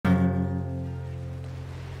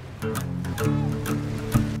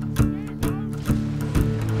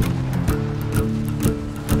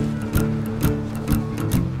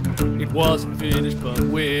wasn't finished, but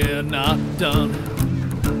we're not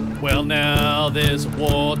done. Well, now there's a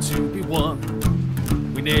war to be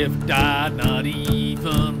won. We never died, not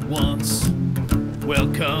even once.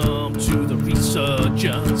 Welcome to the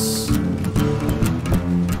Resurgence.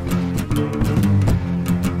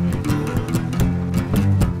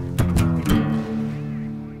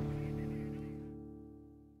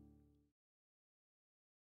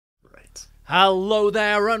 Hello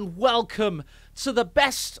there and welcome to the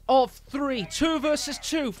best of 3 2 versus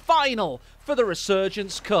 2 final for the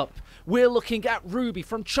Resurgence Cup. We're looking at Ruby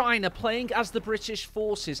from China playing as the British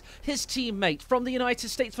forces. His teammate from the United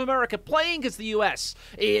States of America playing as the US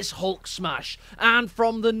is Hulk Smash. And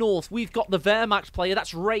from the north, we've got the Wehrmacht player,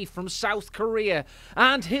 that's Ray from South Korea.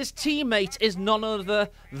 And his teammate is none other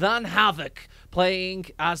than Havoc, playing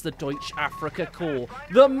as the Deutsche Afrika Korps.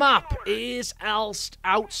 The map is Elst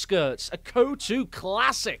Outskirts, a CO2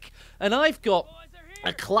 classic. And I've got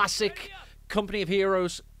a classic Company of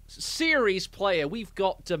Heroes series player. We've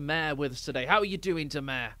got Demare with us today. How are you doing,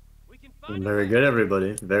 Demare? Very good,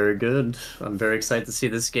 everybody. Very good. I'm very excited to see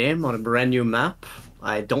this game on a brand new map.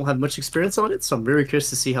 I don't have much experience on it, so I'm very curious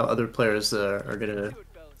to see how other players are going to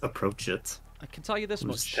approach it. I can tell you this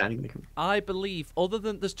much. I believe, other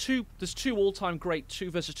than there's two all-time great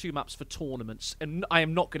 2 versus 2 maps for tournaments, and I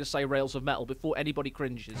am not going to say Rails of Metal before anybody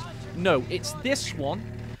cringes. No, it's this one,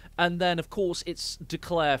 and then of course it's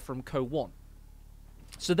Declare from Co1.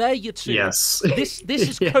 So there you two. Yes. This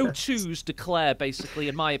is Yes. Co2's Declare, basically,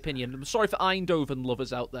 in my opinion. I'm sorry for Eindhoven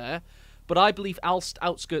lovers out there, but I believe Elst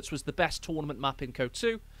Outskirts was the best tournament map in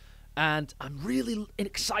Co2, and I'm really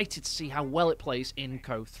excited to see how well it plays in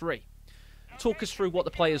Co3. Talk us through what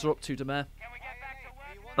the players are up to, Demare.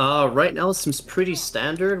 Right now it seems pretty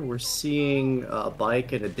standard. We're seeing a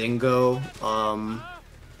bike and a dingo.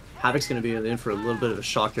 Havoc's going to be in for a little bit of a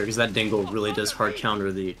shock here because that dingo really does hard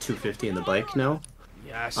counter the 250 and the bike now.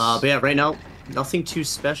 Yes. But yeah, right now, nothing too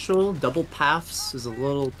special. Double paths is a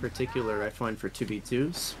little particular, I find, for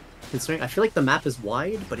 2v2s. Considering, I feel like the map is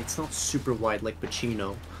wide, but it's not super wide like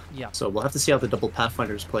Pacino. Yeah. So we'll have to see how the double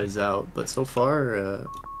pathfinders plays out. But so far,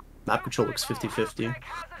 map control looks 50-50. It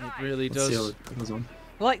really does. See how it goes on.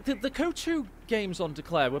 Like, the Co2 games on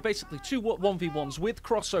Declare were basically 2 1v1s with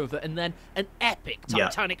crossover and then an epic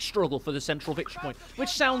titanic struggle for the central victory point, which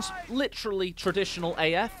sounds literally traditional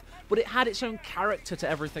AF, but it had its own character to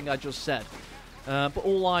everything I just said. But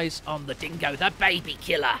all eyes on the dingo, the baby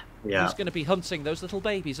killer, who's going to be hunting those little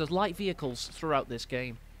babies as light vehicles throughout this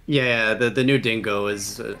game. Yeah, the new dingo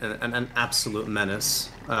is an absolute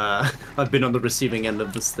menace. I've been on the receiving end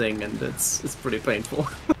of this thing, and it's pretty painful.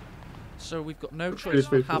 So we've got no choice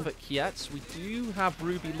for Havoc yet. We do have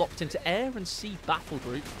Ruby locked into Air and Sea Battle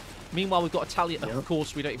Group. Meanwhile, we've got Italia, of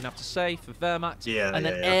course, we don't even have to say, for Wehrmacht. And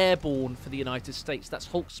then Airborne for the United States. That's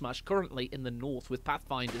Hulk Smash currently in the north with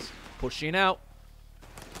Pathfinders pushing out.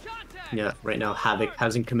 Yeah, right now Havoc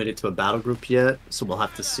hasn't committed to a battle group yet, so we'll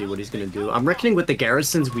have to see what he's going to do. I'm reckoning with the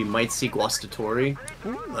garrisons we might see Guastatori,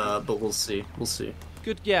 but we'll see. We'll see.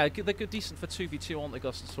 Good, yeah, they're good, decent for 2v2, aren't they,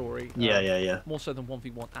 Gustatori? Yeah. More so than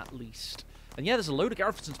 1v1 at least. And yeah, there's a load of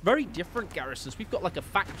garrisons, very different garrisons. We've got like a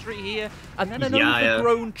factory here, and then an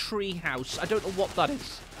overgrown tree house. I don't know what that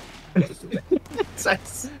is. I'm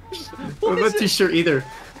not too sure either.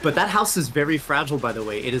 But that house is very fragile, by the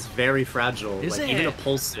way. It is very fragile. Is it? Even a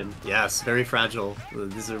Polston. Yes, very fragile.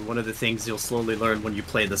 These are one of the things you'll slowly learn when you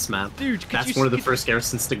play this map. Dude, that's one of the first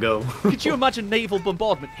garrisons to go. Could you imagine naval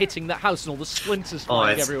bombardment hitting that house and all the splinters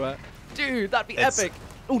flying everywhere? Dude, that'd be epic.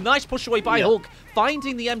 Oh, nice push away by Hulk.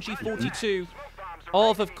 Finding the MG42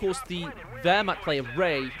 of course, the Wehrmacht player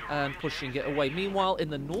Ray and pushing it away. Meanwhile, in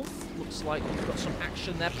the north, looks like we've got some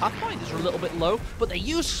action there. Pathfinders are a little bit low, but they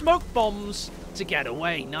use smoke bombs to get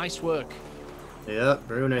away. Nice work. Yeah,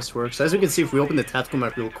 very nice work. So as we can see, if we open the tactical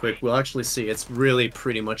map real quick, we'll actually see it's really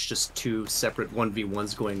pretty much just 2 separate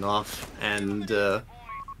 1v1s going off. And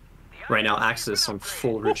right now, Axis on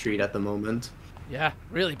full retreat at the moment. Yeah,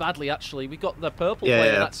 really badly, actually. We got the purple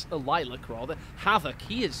player, that's a Lilac, rather. Havoc,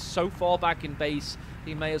 he is so far back in base,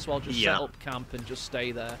 he may as well just set up camp and just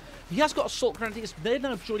stay there. He has got assault grenadiers. They're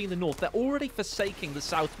now joining the north. They're already forsaking the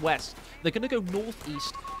southwest. They're going to go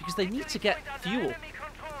northeast because they need to get fuel.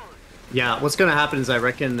 Yeah, what's going to happen is I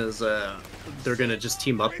reckon is they're going to just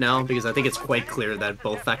team up now because I think it's quite clear that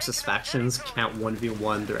both Axis factions can't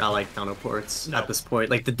 1v1 their allied counterparts at this point.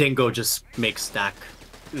 Like, the Dingo just makes stack.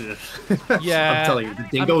 Yeah, I'm telling you, the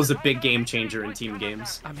Dingo is a big game changer in team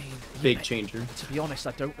games. I mean, big changer. To be honest,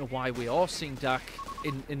 I don't know why we are seeing Dak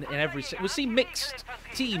in every. We'll see mixed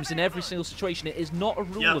teams in every single situation. It is not a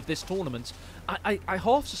rule of this tournament. I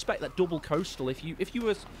half suspect that double coastal, if you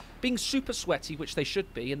were being super sweaty, which they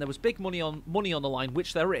should be, and there was big money on the line,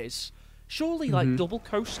 which there is, surely like double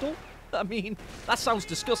coastal. I mean, that sounds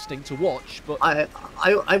disgusting to watch, but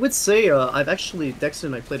I would say I've actually, Dexter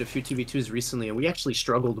and I played a few 2v2s recently, and we actually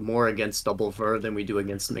struggled more against double ver than we do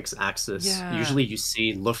against mixed axis. Yeah. Usually you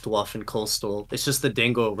see Luftwaffe and coastal. It's just the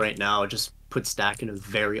Dingo right now just put Stack in a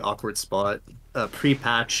very awkward spot.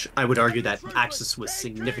 Pre-patch, I would argue that Axis was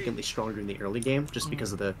significantly stronger in the early game just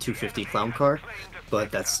because of the 250 clown car,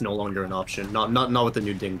 but that's no longer an option. Not with the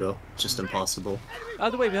new Dingo. It's just impossible. By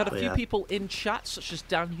the way, we had a few people in chat, such as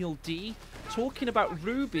Daniel D, talking about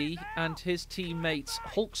Ruby and his teammates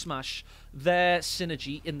Hulk Smash, their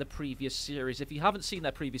synergy in the previous series. If you haven't seen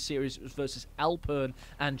their previous series, it was versus Alpern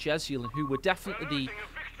and Jeziel, who were definitely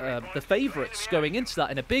the favourites going into that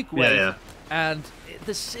in a big way. Yeah. And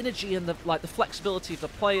the synergy and the flexibility of the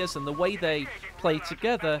players and the way they play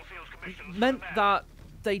together meant that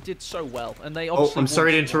they did so well. And they obviously I'm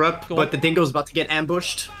sorry to interrupt, but the Dingo's about to get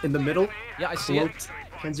ambushed in the middle. Yeah, I see it.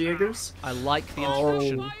 Panzerjägers. I like the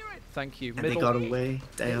interruption. Thank you. And they got away.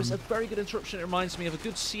 Damn. It was a very good interruption. It reminds me of a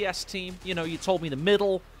good CS team. You know, you told me the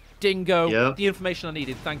middle, Dingo, the information I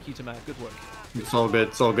needed. Thank you, Tamer. Good work. It's all good.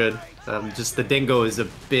 It's all good. Just the Dingo is a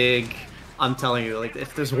big... I'm telling you, like,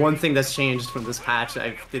 if there's one thing that's changed from this patch,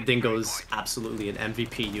 the Dingo is absolutely an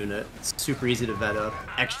MVP unit. It's super easy to vet up,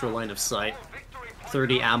 extra line of sight,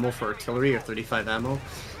 30 ammo for artillery or 35 ammo.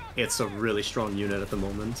 It's a really strong unit at the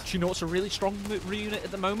moment. Do you know what's a really strong unit at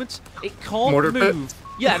the moment? It can't Mortar move. pit.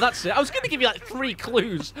 Yeah, that's it. I was going to give you like 3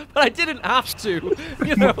 clues, but I didn't have to.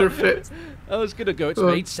 You know, Mortar pit. I was going to go, it's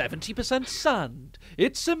made 70% sand.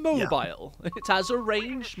 It's immobile. Yeah. It has a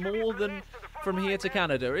range more than from here to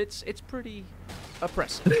Canada. It's pretty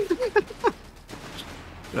oppressive.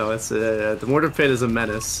 No, it's the mortar pit is a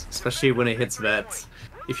menace, especially when it hits vets.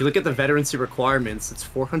 If you look at the veterancy requirements, it's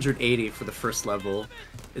 480 for the first level.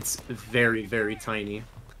 It's very, very tiny.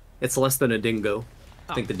 It's less than a Dingo.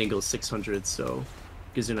 I think the Dingo is 600, so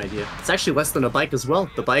gives you an idea. It's actually less than a bike as well.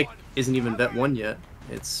 The bike isn't even vet 1 yet.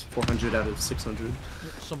 It's 400 out of 600.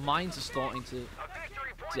 Some mines are starting to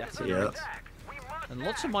detonate. Yeah. And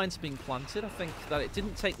lots of mines are being planted. I think that it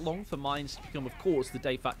didn't take long for mines to become, of course, the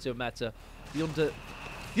de facto meta. The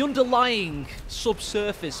underlying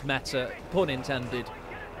subsurface meta, pun intended.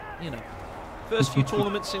 You know, first few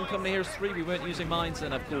tournaments in Company Heroes 3, we weren't using mines,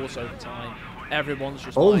 and of course, over time, everyone's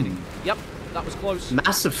just mining. Yep, that was close.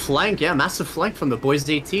 Massive flank, yeah, massive flank from the boys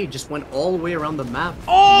DT. Just went all the way around the map.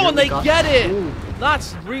 Oh, and they get it! Ooh.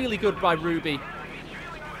 That's really good by Ruby.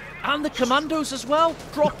 And the commandos as well,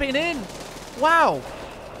 dropping in. Wow.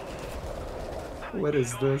 What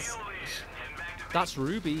is this? That's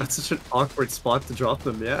Ruby. That's such an awkward spot to drop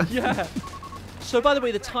them, yeah? Yeah. So, by the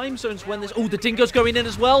way, the time zones when this... Oh, the Dingo's going in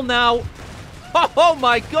as well now. Oh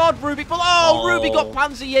my god, Ruby. Oh, Ruby got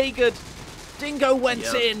Panzerjägered. Dingo went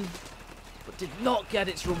in, but did not get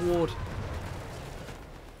its reward.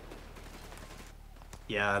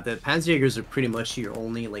 Yeah, the Panzerjägers are pretty much your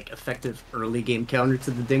only, like, effective early game counter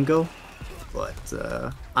to the Dingo.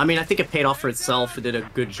 But, I mean, I think it paid off for itself. It did a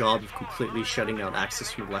good job of completely shutting out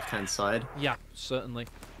Axis from the left-hand side. Yeah, certainly.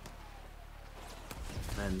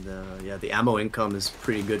 And, yeah, the ammo income is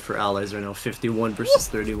pretty good for allies right now. 51 versus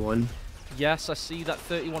 31. Yes, I see that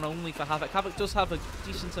 31 only for Havoc. Havoc does have a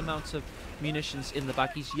decent amount of munitions in the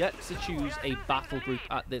bag. He's yet to choose a battle group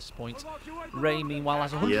at this point. Ray, meanwhile,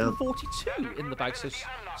 has 142 in the bag, so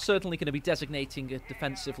certainly going to be designating a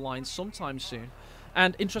defensive line sometime soon.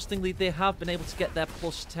 And interestingly, they have been able to get their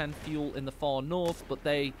 +10 fuel in the far north, but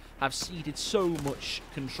they have ceded so much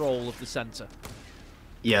control of the center.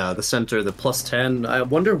 Yeah, the center, the +10. I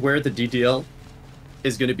wonder where the DDL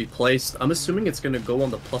is going to be placed. I'm assuming it's going to go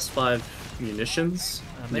on the +5 munitions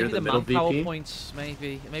maybe near the the middle manpower VP. points,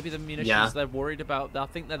 maybe the munitions they're worried about. I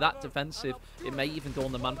think they're that defensive. It may even go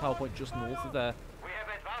on the manpower point just north of there. We have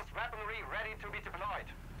advanced weaponry ready to be deployed.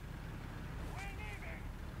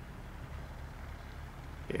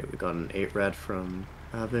 Okay, we got an 8 red from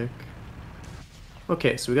Havoc.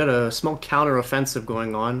 Okay, so we got a small counter-offensive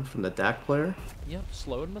going on from the DAC player. Yep,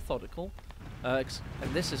 slow and methodical. And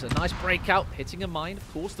this is a nice breakout, hitting a mine.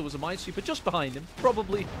 Of course, there was a mine super just behind him.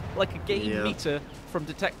 Probably like a game meter from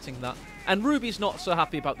detecting that. And Ruby's not so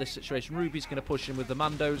happy about this situation. Ruby's going to push in with the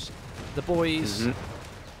Mandos, the boys,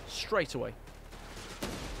 straight away.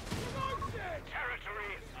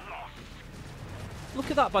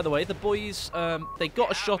 Look at that, by the way. The boys, they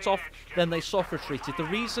got a shot off, then they soft retreated. The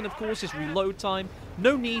reason, of course, is reload time.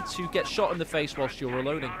 No need to get shot in the face whilst you're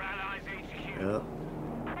reloading. Yeah.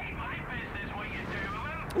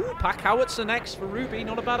 Ooh, pack howitzer next for Ruby.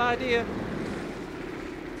 Not a bad idea.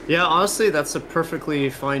 Yeah, honestly, that's a perfectly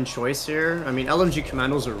fine choice here. I mean, LMG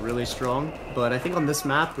commandos are really strong, but I think on this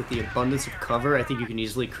map, with the abundance of cover, I think you can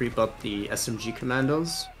easily creep up the SMG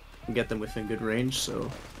commandos and get them within good range, so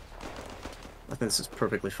I think this is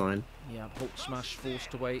perfectly fine. Yeah, Hulk Smash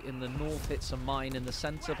forced away in the north, hits a mine in the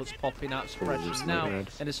centre, but's popping out suppression now,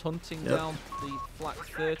 and is hunting down the flak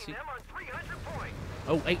 30.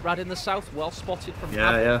 Oh, 8 rad in the south, well spotted from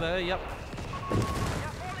Havoc there, yep.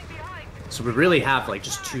 So we really have like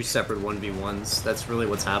just 2 separate 1v1s. That's really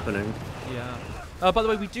what's happening. Yeah. By the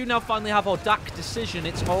way, we do now finally have our DAC decision.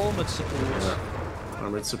 It's armored support. Yeah.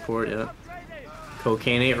 Armored support, yeah.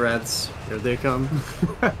 Cocaine 8 rads. Here they come.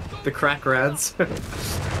 The crack rads.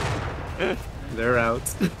 They're out.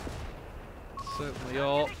 Certainly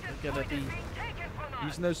are. They're going to be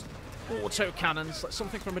using those auto cannons, like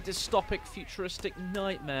something from a dystopic, futuristic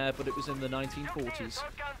nightmare, but it was in the 1940s.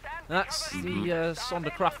 That's the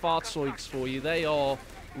Sonderkraft Fahrzeugs for you. They are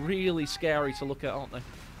really scary to look at, aren't they?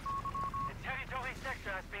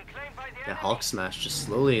 Yeah, Hulk Smash just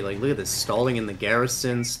slowly, like, look at this, stalling in the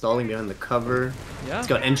garrison, stalling behind the cover. Yeah. It's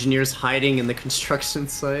got engineers hiding in the construction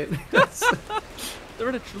site. They're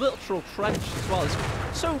in a literal trench as well. It's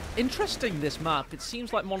so interesting, this map. It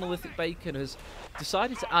seems like Monolithic Bacon has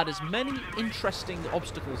decided to add as many interesting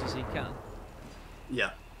obstacles as he can.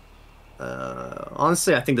 Yeah.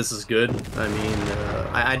 Honestly, I think this is good. I mean,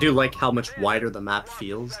 I do like how much wider the map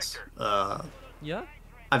feels. Yeah?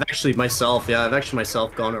 I've actually myself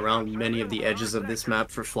gone around many of the edges of this map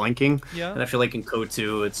for flanking. Yeah. And I feel like in Code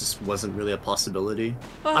 2, it just wasn't really a possibility.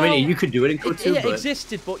 I mean, you could do it in Code 2, it but...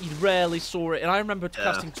 existed, but you rarely saw it. And I remember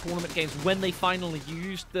casting tournament games when they finally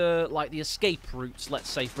used the escape routes, let's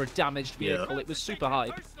say, for a damaged vehicle. It was super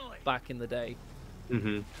hype back in the day.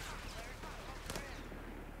 But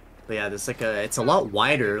yeah, it's a lot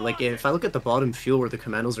wider. Like, if I look at the bottom field where the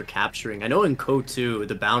commandos are capturing, I know in Code 2,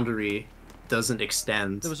 the boundary doesn't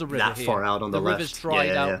extend that far out on the left. The river's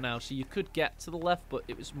dried out now, so you could get to the left, but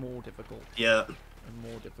it was more difficult. Yeah. And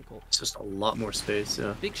more difficult. It's just a lot more space,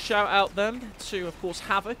 yeah. Big shout out then to, of course,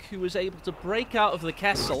 Havoc, who was able to break out of the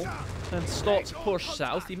Kessel and start to push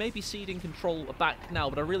south. He may be ceding control back now,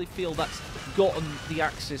 but I really feel that's gotten the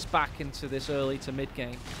Axis back into this early to mid-game.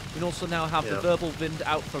 We can also now have the Verbal Wind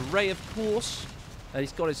out for Ray, of course.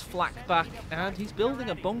 He's got his flak back, and he's building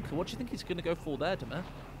a bunker. What do you think he's going to go for there, Demer?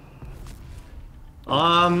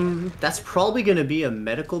 That's probably gonna be a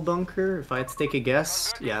medical bunker, if I had to take a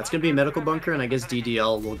guess. Yeah, it's gonna be a medical bunker, and I guess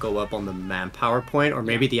DDL will go up on the manpower point, or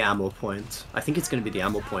maybe the ammo point. I think it's gonna be the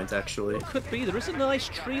ammo point, actually. It could be. There is a nice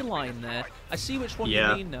tree line there. I see which one you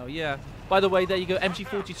mean now, yeah. By the way, there you go.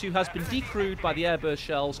 MG42 has been decrewed by the airburst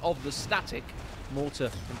shells of the static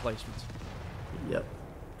mortar emplacement. Yep.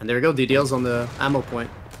 And there we go, DDL's on the ammo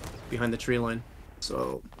point, behind the tree line.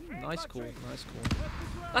 So... Nice call, nice call.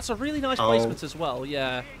 That's a really nice placement as well,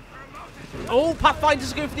 yeah. Oh,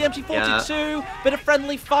 Pathfinders are going for the MG42. Bit of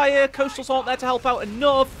friendly fire. Coastals aren't there to help out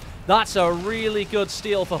enough. That's a really good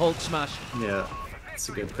steal for Hulk Smash. Yeah, it's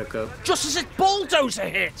a good pickup. Just as his bulldozer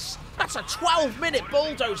hits. That's a 12-minute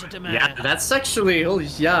bulldozer demand. Yeah, that's actually, holy,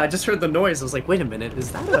 yeah, I just heard the noise. I was like, wait a minute,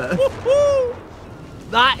 is that a...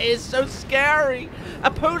 That is so scary.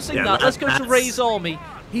 Opposing that, let's go to Ray's army.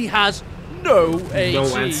 He has no AG. No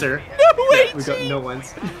answer. No AG. We got no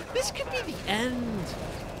answer. This could be the end.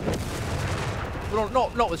 Well,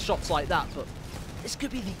 not with shots like that, but this could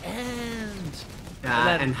be the end.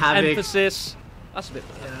 And Havoc, emphasis. That's a bit.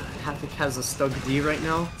 Havoc has a Stug D right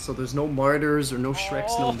now, so there's no martyrs or no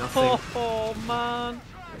Shreks, no nothing. Oh man.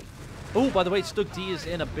 Oh, by the way, Stug D is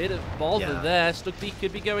in a bit of bother there. Stug D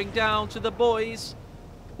could be going down to the boys.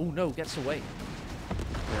 Oh no, gets away.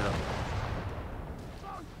 Yeah.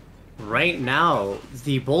 Right now,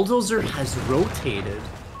 the bulldozer has rotated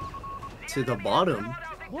to the bottom.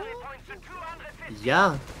 What?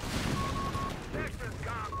 Yeah.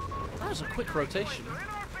 That was a quick rotation.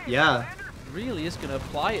 Yeah. It really is going to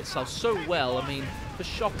apply itself so well. I mean, for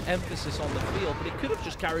shock emphasis on the field, but it could have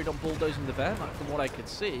just carried on bulldozing the Wehrmacht from what I could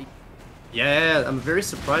see. Yeah, I'm very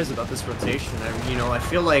surprised about this rotation. I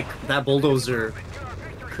feel like that bulldozer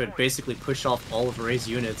could basically push off all of Ray's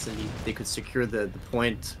units, and they could secure the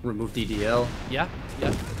point, remove DDL. Yeah,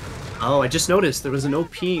 yeah. Oh, I just noticed there was an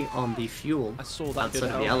OP on the fuel. I saw that outside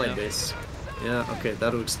of the allied base. Yeah, okay,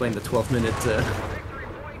 that'll explain the 12-minute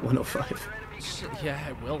 105. Yeah,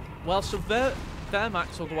 it will. Well, so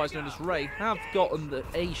Wehrmacht, otherwise known as Ray, have gotten the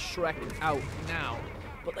A Shrek out now,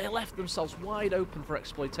 but they left themselves wide open for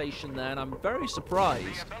exploitation there, and I'm very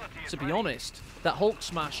surprised, to be honest, that Hulk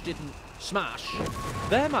Smash didn't smash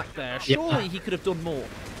Wehrmacht there. Surely he could have done more.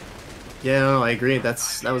 Yeah, no, I agree.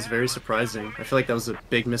 That was very surprising. I feel like that was a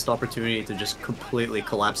big missed opportunity to just completely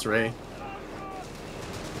collapse Ray.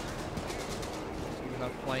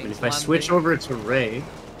 And if I switch over to Ray,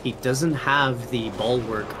 he doesn't have the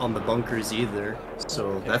bulwark on the bunkers either,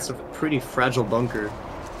 so that's a pretty fragile bunker.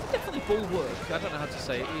 Definitely bulwark. I don't know how to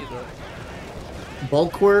say it either.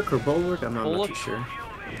 Bulkwork or bulwark? I'm not too sure.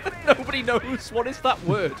 Nobody knows. What is that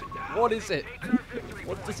word? What is it?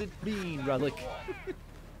 What does it mean, Relic?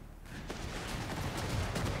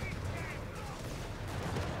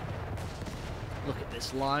 Look at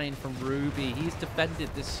this line from Ruby. He's defended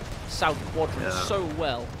this south quadrant so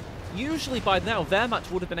well. Usually by now, Wehrmacht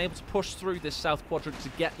would have been able to push through this south quadrant to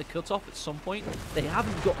get the cutoff at some point. They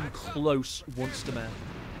haven't gotten close once to man.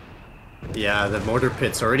 Yeah, the mortar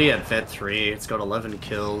pit's already at Vet 3. It's got 11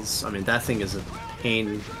 kills. I mean, that thing is a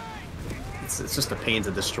pain. It's just a pain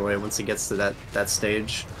to destroy once it gets to that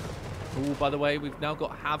stage. Oh, by the way, we've now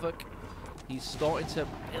got Havoc. He's starting to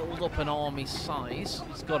build up an army size.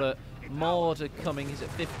 He's got a Marder coming. He's at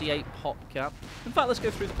 58 pop cap. In fact, let's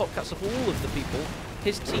go through the pop caps of all of the people.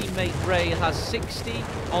 His teammate Ray has 60.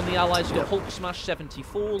 On the allies, you've got Hulk Smash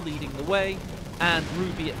 74 leading the way, and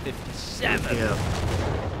Ruby at 57. Yeah.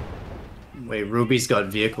 Wait, Ruby's got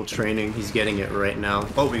vehicle training. He's getting it right now.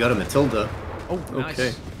 Oh, we got a Matilda. Oh, nice.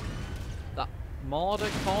 Okay. That Marder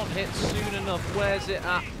can't hit soon enough. Where's it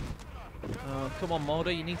at? Oh, come on,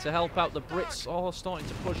 Marder. You need to help out. The Brits are starting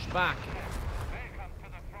to push back.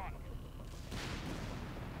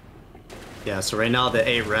 Yeah, so right now the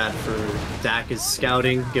A-Rat for Dak is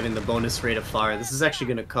scouting, giving the bonus rate of fire. This is actually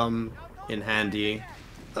going to come in handy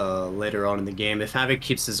later on in the game. If Havoc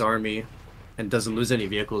keeps his army and doesn't lose any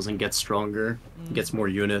vehicles and gets stronger, gets more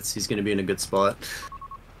units, he's going to be in a good spot.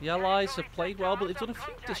 The Allies have played well, but they've done a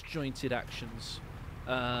few disjointed actions.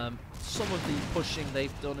 Some of the pushing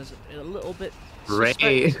they've done is a little bit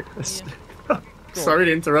Ray. Sorry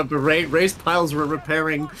to interrupt, but Ray's piles were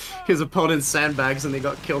repairing his opponent's sandbags and they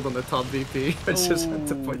got killed on the top VP. I just had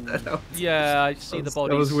to point that out. Yeah, I see the bodies.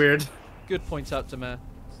 That was weird. Good point out, Demare.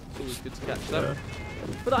 It's always good to catch them.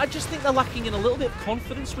 But I just think they're lacking in a little bit of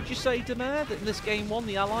confidence, would you say, Demare, that in this game one,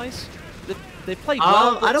 the Allies? They played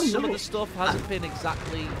well, but some of the stuff hasn't been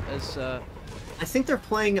exactly as... I think they're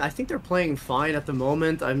playing fine at the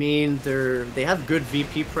moment. I mean, they have good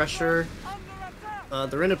VP pressure.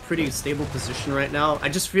 They're in a pretty stable position right now. I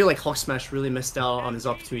just feel like Hulk Smash really missed out on his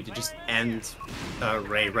opportunity to just end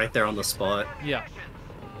Ray right there on the spot. Yeah.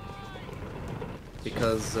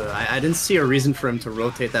 Because I didn't see a reason for him to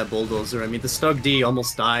rotate that bulldozer. I mean, the Stug D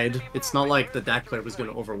almost died. It's not like the Dak player was going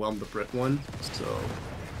to overwhelm the Brit one.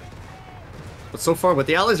 But so far, what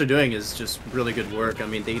the Allies are doing is just really good work. I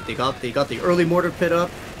mean, they got the early mortar pit up.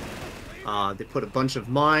 They put a bunch of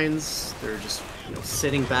mines. They're just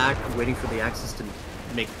sitting back, waiting for the Axis to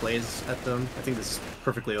make plays at them. I think this is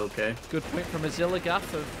perfectly okay. Good point from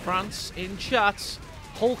Azilagath of France in chat.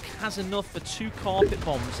 Hulk has enough for 2 carpet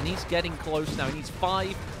bombs, and he's getting close now. He needs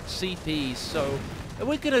 5 CPs, so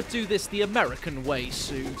we're going to do this the American way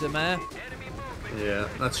soon, Demare. Yeah,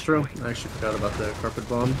 that's true. I actually forgot about the carpet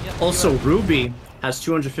bomb. Yep, also, Ruby has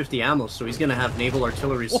 250 ammo, so he's going to have naval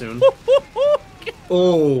artillery soon.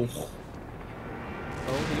 Oh.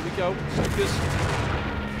 Oh, here we go. Focus.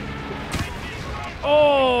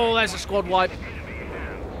 Oh, there's a squad wipe.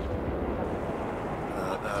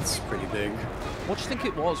 That's pretty big. What do you think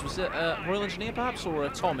it was? Was it Royal Engineer, perhaps, or a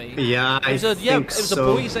Tommy? Yeah, I think so. It was a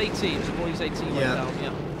boys 18. It was a boys 18 went down,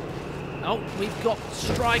 yeah. Oh, we've got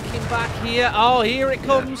striking back here. Oh, here it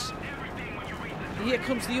comes. Yeah. Here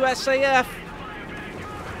comes the USAF.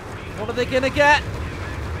 What are they going to get?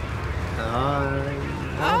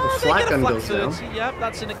 The flak gun goes down. Yep,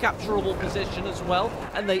 that's in a capturable position as well.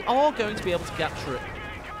 And they are going to be able to capture it.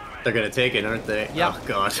 They're going to take it, aren't they? Yeah. Oh,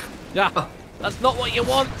 God. Yeah. That's not what you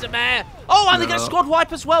want, Demare. Oh, and they get a squad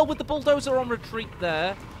wipe as well with the bulldozer on retreat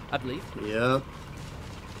there, I believe. Yep.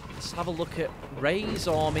 Let's have a look at Ray's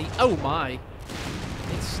army. Oh, my.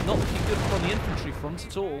 It's not looking good on the infantry front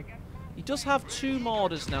at all. He does have 2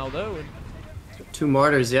 Marders now, though. And 2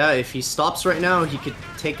 Martyrs, yeah. If he stops right now, he could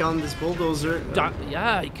take on this bulldozer.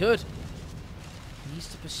 Yeah, he could. He needs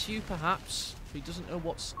to pursue, perhaps. If he doesn't know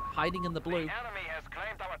what's hiding in the blue. The enemy has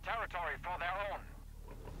claimed our territory for their own.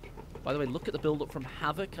 By the way, look at the build-up from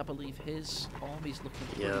Havoc. I believe his army's looking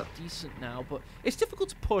pretty decent now, but it's difficult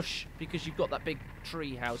to push because you've got that big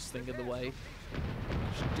tree house thing in the way.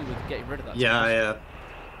 Should do with getting rid of that. Yeah.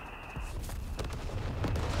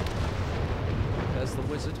 There's the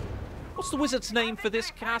wizard. What's the wizard's name for this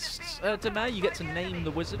cast, Demare? You get to name the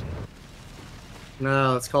wizard.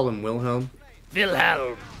 No, let's call him Wilhelm.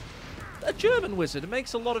 Wilhelm. A German wizard. It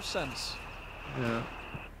makes a lot of sense. Yeah.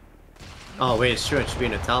 Oh wait, it's true. It should be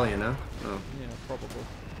an Italian, huh? Oh, Yeah, probably.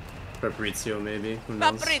 Fabrizio maybe. Who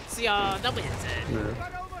knows? Fabrizio, the wizard. Yeah.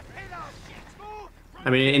 I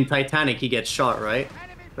mean, in Titanic, he gets shot, right?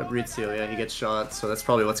 Fabrizio, yeah, he gets shot. So that's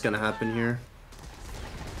probably what's gonna happen here.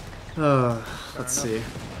 Let's see.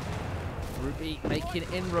 Ruby making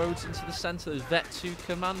inroads into the center. Those Vet 2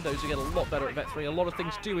 commandos who get a lot better at Vet 3. A lot of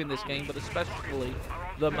things do in this game, but especially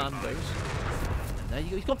the Mandos. And there you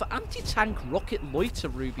go. He's gone for anti-tank rocket loiter,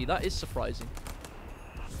 Ruby. That is surprising.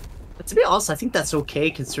 To be honest, I think that's okay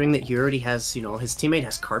considering that he already has, you know, his teammate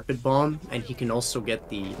has carpet bomb and he can also get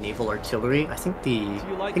the naval artillery. I think the. Do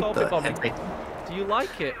you like carpet bombing? Do you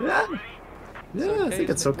like it? Yeah. Yeah, okay, I think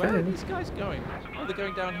it's okay. Where are these guys going? Oh, they're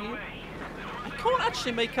going down here. I can't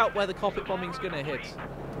actually make out where the carpet bombing's gonna hit.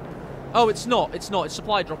 Oh, it's not. It's not. It's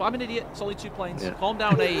supply drop. I'm an idiot. It's only 2 planes. Yeah. Calm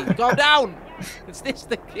down, AE. Calm down! It's this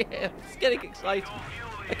thing here. It's getting exciting.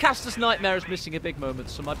 A caster's nightmare is missing a big moment,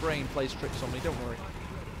 so my brain plays tricks on me. Don't worry.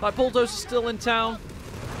 Right, Bulldozer's still in town.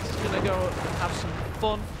 He's gonna go and have some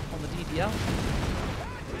fun on the DDL.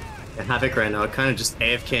 And Havoc right now, kind of just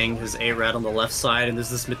AFKing his A-Rat on the left side, and there's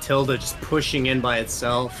this Matilda just pushing in by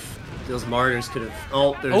itself. Those Martyrs could have.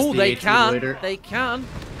 Oh, there's the they AT can. later. They can.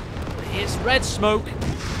 It's red smoke.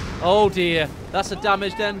 Oh dear. That's a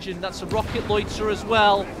damaged engine. That's a rocket loiter as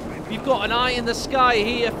well. You've got an eye in the sky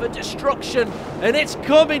here for destruction, and it's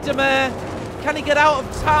coming to Mare. Can he get out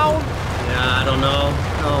of town? Yeah, I don't know.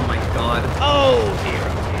 Oh my god. Oh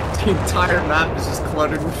dear. The entire map is just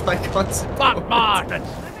cluttered with icons. Bombardment.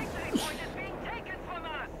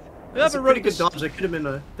 That's a Whoever pretty wrote good this, dodge. That could have been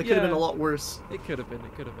a. That could have been a lot worse. It could have been.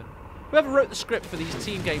 It could have been. Whoever wrote the script for these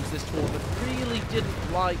team games this tournament really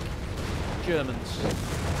didn't like Germans.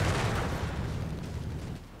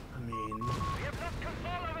 I mean,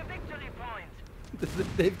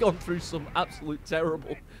 They've gone through some absolute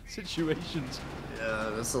terrible situations. yeah,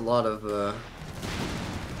 there's a lot of. Ooh,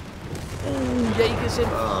 Jaeger's in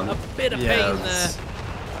a bit of pain there. it's-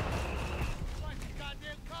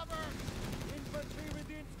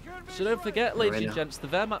 So don't forget, ladies and now. gents, the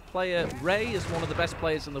Wehrmacht player Ray is one of the best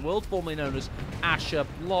players in the world, formerly known as Asher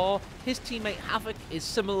Blah. His teammate Havoc is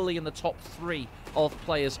similarly in the top 3 of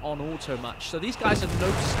players on Auto Match. So these guys are no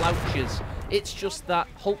slouches. It's just that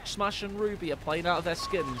Hulk Smash and Ruby are playing out of their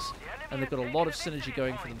skins, and they've got a lot of synergy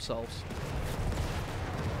going for themselves.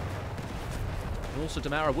 And also,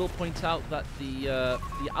 Damara will point out that the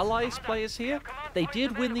Allies players here, they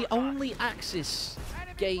did win the only Axis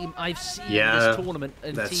game I've seen in this tournament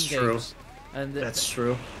in that's team true. games. And That's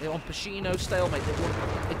true. they're on Pacino stalemate. They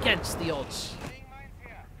won against the odds.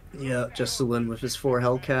 Yeah, just to win with his 4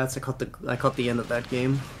 Hellcats. I caught the end of that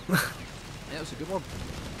game. Yeah, it was a good one.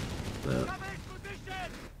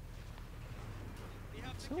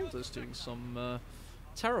 Tilda's doing some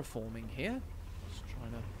terraforming here. Just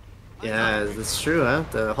trying to. Yeah, that's true, huh?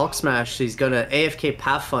 The Hulk Smash, he's got an AFK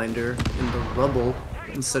Pathfinder in the rubble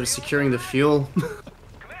instead of securing the fuel.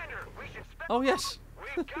 Oh yes.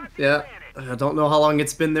 Yeah, I don't know how long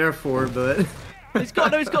it's been there for, but He's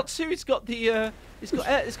got 2. He's got the he's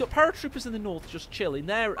got paratroopers in the north just chilling.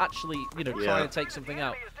 They're actually, you know, trying to take something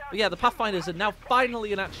out. But yeah, the Pathfinders are now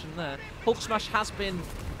finally in action there. Hulk Smash has been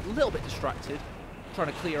a little bit distracted, trying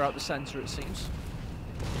to clear out the center, it seems.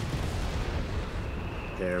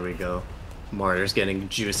 there we go. Martyr's getting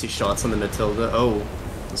juicy shots on the Matilda. Oh,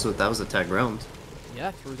 that was a tag round.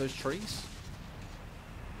 Yeah, through those trees.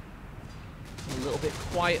 A little bit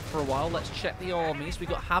quiet for a while. Let's check the armies. We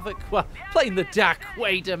got Havoc, well, playing the DAC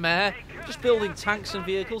way to Mare. Just building tanks and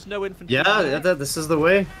vehicles, no infantry. Yeah, this is the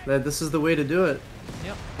way. This is the way to do it.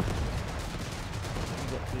 Yep.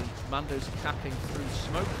 We've got the Mandos capping through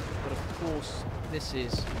smoke, but of course this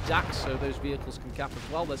is DAC, so those vehicles can cap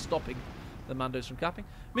as well. They're stopping the Mandos from capping.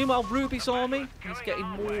 Meanwhile, Ruby's army, he's getting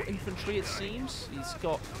more infantry, it seems. Hasn't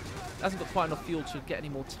got quite enough fuel to get any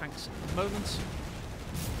more tanks at the moment.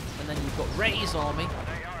 And then you've got Ray's army.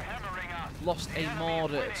 Lost a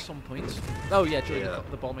Marder at some point. Oh yeah, during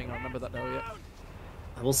the bombing, I remember that now, yeah.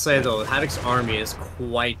 I will say though, Havoc's army is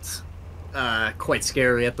quite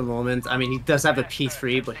scary at the moment. I mean, he does have a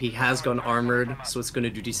P3, but he has gone armored, so it's going to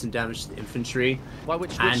do decent damage to the infantry.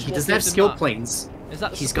 And he doesn't have skill planes. Is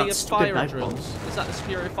that the He's got Superior stupid Fire drills? Is that the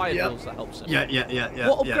Superior Fire drills that helps him? Yeah.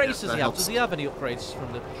 What upgrades does he have? helps. Does he have any upgrades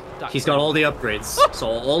from the DAC? He's got all the upgrades. So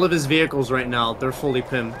all of his vehicles right now, they're fully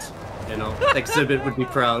pimped. You know, Exhibit would be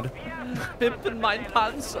proud. Pimpin' mein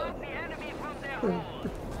Panzer.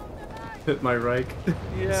 Hit my Reich.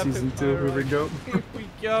 Yeah, Season Pimp 2, my here we Reich. go. Here we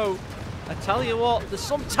go. I tell you what, there's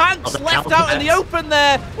some tanks the left out in the Hellcats. open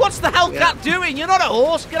there. What's the Hellcat doing? You're not a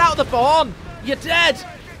horse. Get out of the barn. You're dead.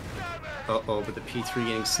 Uh-oh, but the P3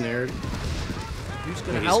 getting snared. Who's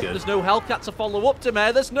going to help? There's no Hellcat to follow up to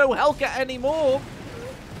Mare. There's no Hellcat anymore.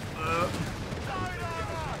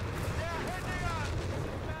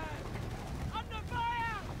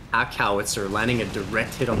 Hack howitzer landing a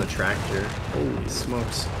direct hit on the tractor. Holy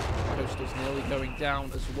smokes. Coastal's nearly going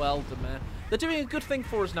down as well, Demare. They're doing a good thing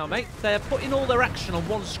for us now, mate. They're putting all their action on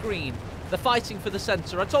one screen. They're fighting for the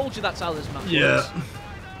centre. I told you that's how this map works.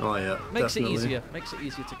 Oh yeah. Makes definitely. it easier. Makes it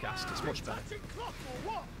easier to cast. It's much better.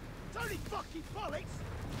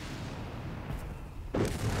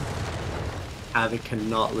 Havoc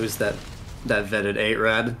cannot lose that vetted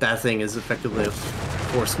 8-rad. That thing is effectively a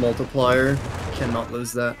force multiplier. Cannot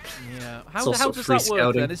lose that. Yeah. It's How also does free that work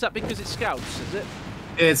scouting. then? Is that because it scouts, is it?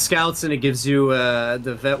 It scouts and it gives you,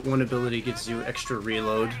 the vet 1 ability gives you extra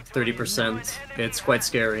reload, 30%. It's quite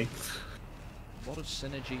scary. A lot of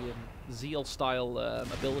synergy and Zeal style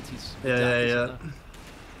abilities. Yeah.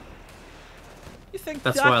 You think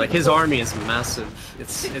That's that why, like, could his put- army is massive.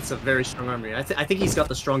 It's a very strong army. I think he's got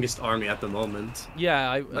the strongest army at the moment. Yeah,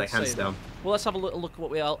 Like, I'd hands say down. Well, let's have a little look at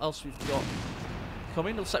what else we've got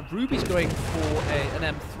coming. It looks like Ruby's going for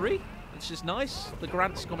an M3, which is nice. The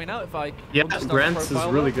Grant's coming out, if I Yeah, understand the Grant is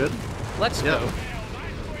profile really well. good. Let's Yeah. go.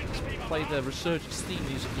 Let's play the Resurgence theme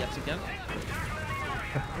music yet again.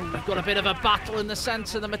 Ooh, we've got a bit of a battle in the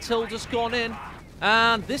centre. The Matilda's gone in.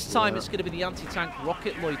 And this time it's going to be the anti-tank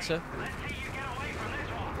rocket loiter.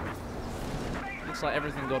 Looks like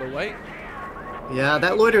everything got away. Yeah,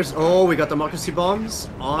 that loiters. Oh, we got democracy bombs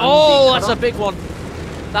on Oh, the that's a cutoff. big one.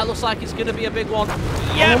 That looks like it's going to be a big one.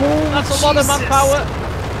 Yep, Oh, that's a lot of Jesus. manpower.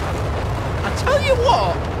 I tell you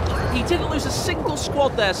what, he didn't lose a single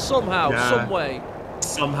squad there somehow, Yeah. some way.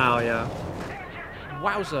 Somehow, yeah.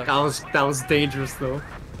 Wowzer. That was dangerous though.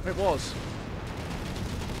 It was.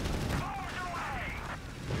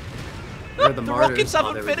 Where are The martyrs? rockets Oh,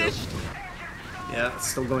 haven't there we go. finished. Yeah, it's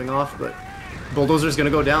still going off, but bulldozer's gonna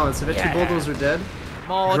go down. It's eventually Yeah. bulldozer dead.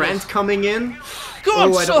 Martyrs. Grant coming in. Good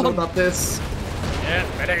Oh, I don't know son. about this. I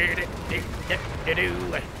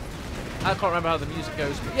can't remember how the music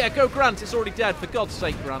goes, but yeah, go Grant. It's already dead. For God's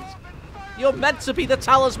sake, Grant. You're meant to be the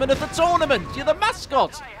talisman of the tournament. You're the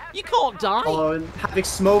mascot. You can't die. Oh, and Havoc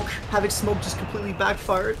smoke just completely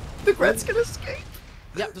backfired. The Grant's gonna escape.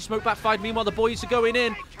 Yep, the smoke backfired. Meanwhile, the boys are going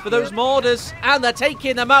in for those Morders, and they're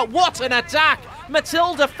taking them out. What an attack!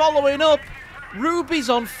 Matilda following up. Ruby's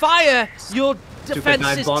on fire. Your defense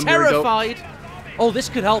dive is bomb, there we go. terrified. Oh, this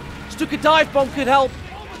could help. Stuka dive bomb could help.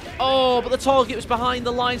 Oh, but the target was behind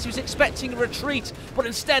the lines. He was expecting a retreat, but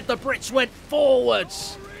instead the Brits went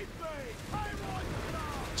forwards.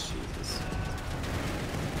 Jesus.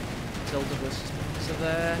 Matilda versus Pizza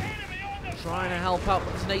there. Trying to help out,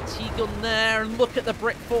 but there's an AT gun there, and look at the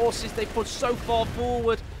Brit forces they put so far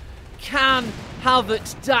forward. Can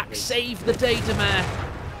Havoc's DAC save the day, Demare?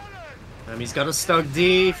 He's got a Stug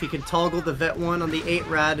D. If he can toggle the vet 1 on the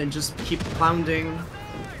 8-rad and just keep pounding.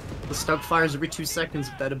 The Stug fires every 2 seconds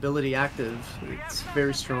with that ability active. It's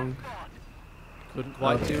very strong. Couldn't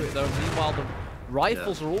quite do it though. Meanwhile, the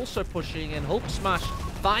rifles are also pushing in. Hulk Smash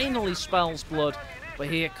finally spells blood, but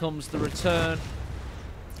here comes the return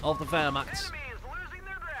of the Wehrmacht.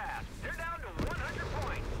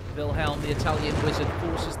 Wilhelm, the Italian wizard,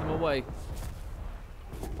 forces them away.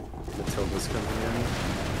 Matilda's coming in.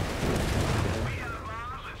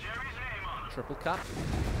 Triple cap.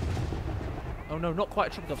 Oh no, not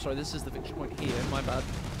quite a triple cap. Sorry, this is the victory point here. My bad.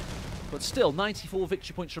 But still, 94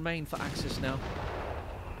 victory points remain for Axis now.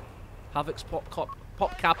 Havoc's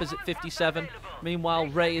pop cap is at 57. Meanwhile,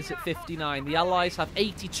 Ray is at 59. The Allies have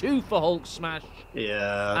 82 for Hulk Smash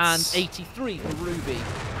Yeah. and 83 for Ruby.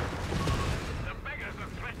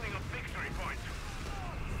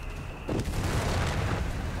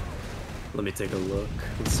 Let me take a look.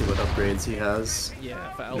 Let's see what upgrades he has.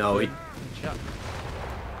 Yeah, for No, Elfin. Chat.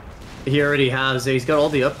 He already has. He's got all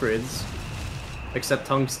the upgrades, except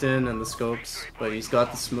tungsten and the scopes. But he's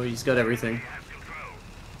got he's got everything.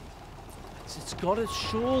 It's got to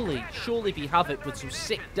surely be Havoc with some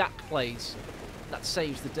sick DAC plays that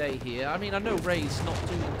saves the day here. I mean, I know Ray's not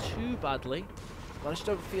doing too badly, but I just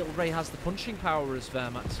don't feel Ray has the punching power as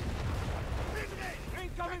Wehrmacht.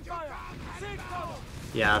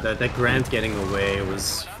 Yeah, that Grant getting away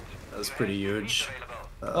was pretty huge.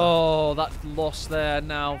 Oh, that loss there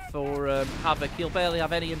now for Havoc. He'll barely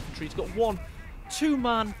have any infantry. He's got one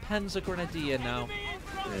 2-man Penza Grenadier now.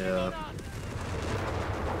 Yeah.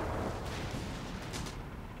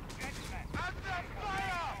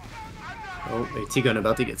 Oh, AT gun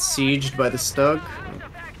about to get sieged by the Stug.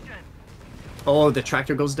 Oh, the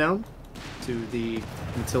tractor goes down to the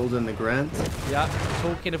Matilda and the Grant. Yeah,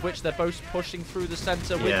 talking of which, they're both pushing through the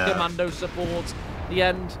centre with Yeah. commando support. The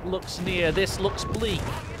end looks near. This looks bleak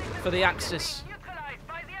for the Axis. Neutralized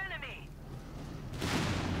by the enemy.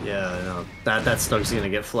 Yeah, no, that Stug's gonna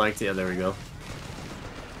get flanked. Yeah, there we go.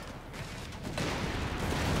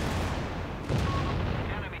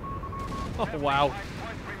 Oh, wow.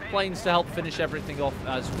 Planes to help finish everything off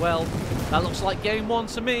as well. That looks like game 1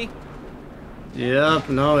 to me. Yep,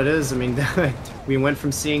 no, it is. I mean, we went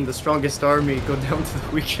from seeing the strongest army go down to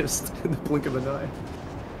the weakest in the blink of an eye.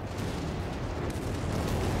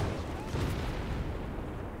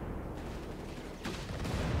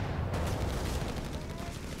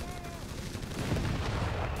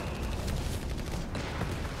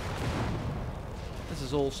 This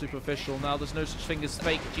is all superficial now. There's no such thing as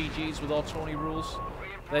fake GGs with our 20 rules.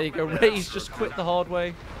 There you go. Ray's just quit the hard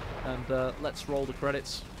way. And let's roll the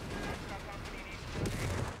credits.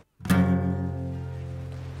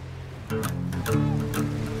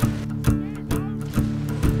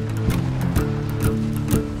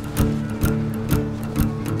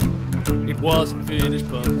 It wasn't finished,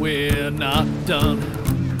 but we're not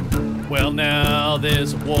done. Well, now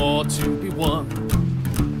there's a war to be won.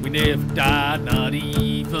 We never died, not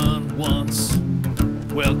even once.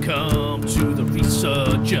 Welcome to the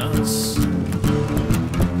Resurgence.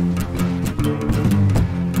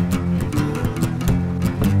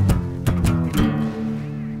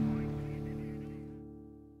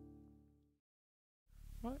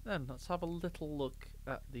 Right then, let's have a little look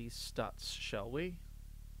at these stats, shall we?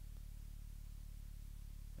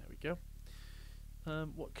 There we go.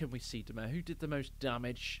 What can we see, Demare? Who did the most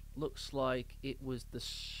damage? Looks like it was the...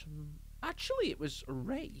 Actually, it was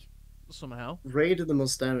Ray, somehow. Ray did the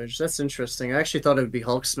most damage. That's interesting. I actually thought it would be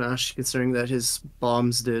Hulk Smash, considering that his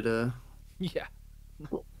bombs did, Yeah.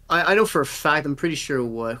 I know for a fact, I'm pretty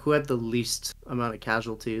sure who had the least amount of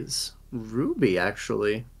casualties? Ruby,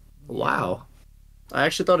 actually. Wow. I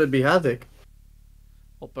actually thought it'd be Havoc.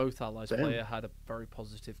 Well, both allies Damn. player had a very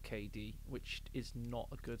positive KD, which is not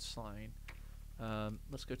a good sign.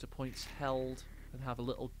 Let's go to points held and have a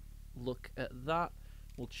little look at that.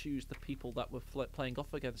 We'll choose the people that were playing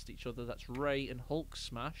off against each other. That's Ray and Hulk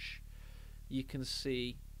Smash. You can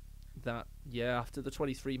see that, yeah, after the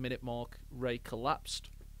 23-minute mark, Ray collapsed.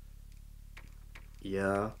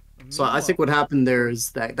 Yeah. So I think what happened there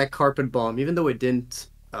is that carpet bomb, even though it didn't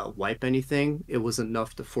wipe anything, it was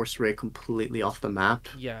enough to force Ray completely off the map.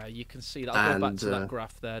 Yeah, you can see that. I'll go back to that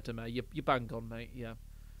graph there, Demare. You bang on, mate. Yeah.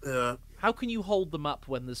 How can you hold the map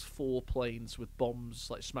when there's 4 planes with bombs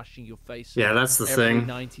like smashing your face? Yeah, that's the every thing.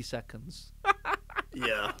 90 seconds.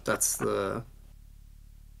 Yeah, that's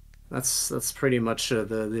pretty much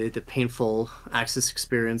the painful Axis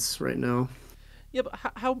experience right now. Yeah, but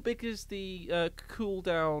how big is the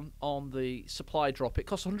cooldown on the supply drop? It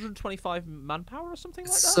costs 125 manpower or something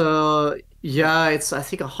like that? So, yeah, it's I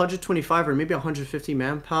think 125 or maybe 150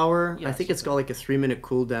 manpower. Yeah, I think it's got like a 3-minute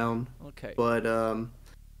cooldown. Okay. But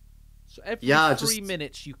so every yeah, 3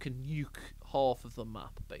 minutes you can nuke half of the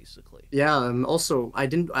map, basically. yeah, and also I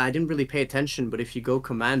didn't really pay attention, but if you go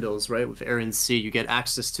commandos, right, with Air and Sea, you get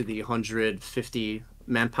access to the 150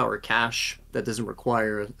 manpower cache that doesn't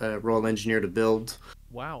require a Royal Engineer to build.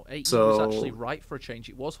 Wow, 8 So- was actually right for a change.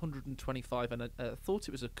 It was 125, and I thought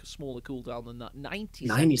it was a smaller cooldown than that. 90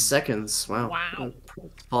 90 seconds. seconds. Wow. Wow.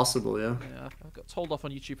 It's possible, yeah. Yeah, I got told off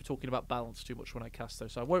on YouTube for talking about balance too much when I cast, though,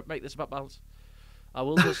 so I won't make this about balance. I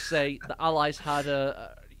will just say the Allies had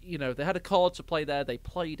they had a card to play there. They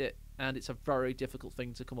played it, and it's a very difficult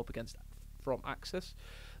thing to come up against from Axis.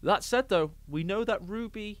 That said, though, we know that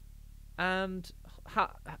Ruby and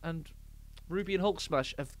Hulk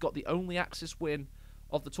Smash have got the only Axis win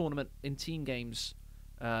of the tournament in team games.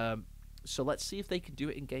 So let's see if they can do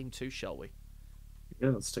it in game 2, shall we?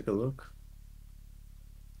 Yeah, let's take a look.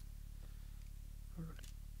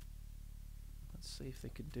 Let's see if they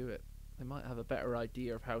can do it. They might have a better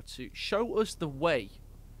idea of how to show us the way.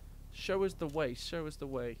 Show us the way. Show us the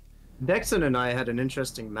way. Dexon and I had an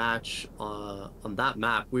interesting match on that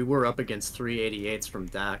map. We were up against 388s from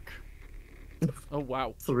DAC. Oh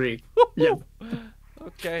wow. 3. Yeah,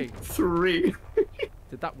 Okay. 3.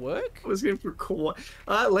 Did that work? I was going for cool.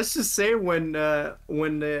 Let's just say when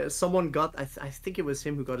someone got, I think it was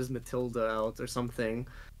him who got his Matilda out or something.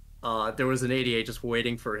 There was an 88 just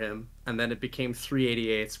waiting for him, and then it became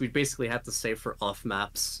 388s. We basically had to save for off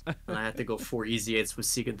maps, and I had to go 4 easy 8s with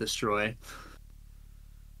Seek and Destroy.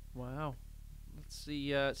 Wow. Let's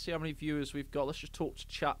see how many viewers we've got. Let's just talk to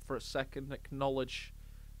chat for a second. Acknowledge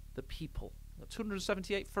the people.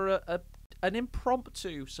 278 for an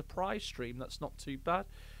impromptu surprise stream. That's not too bad.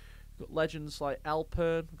 We've got legends like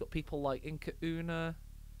Alpern. We've got people like Inca Una.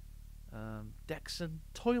 Dexon,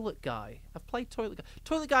 Toilet Guy. I've played Toilet Guy.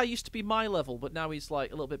 Toilet Guy used to be my level, but now he's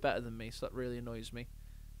like a little bit better than me, so that really annoys me.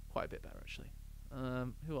 Quite a bit better, actually.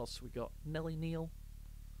 Who else have we got? Nelly Neal.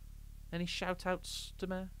 Any shout-outs,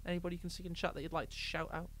 Demare? Anybody you can see in chat that you'd like to shout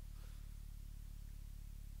out?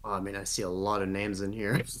 I mean, I see a lot of names in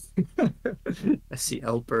here. I see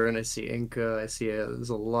Elper and I see Inca. I see there's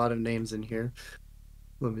a lot of names in here.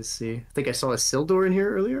 Let me see. I think I saw a Sildor in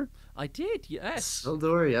here earlier. I did, yes.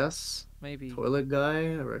 Sildor, yes. Maybe. Toilet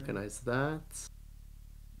Guy, I recognize that.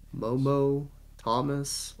 Momo,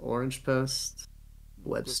 Thomas, Orange Pest,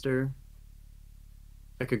 Webster.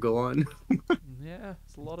 I could go on. Yeah,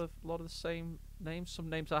 it's a lot of the same names. Some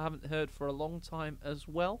names I haven't heard for a long time as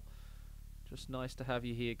well. Just nice to have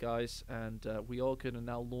you here, guys. And we are going to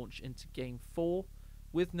now launch into Game 4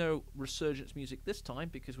 with no Resurgence music this time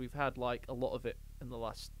because we've had like a lot of it in the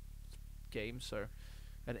last game. So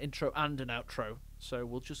an intro and an outro. So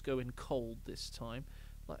we'll just go in cold this time.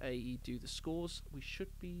 Let AE do the scores. We should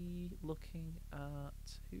be looking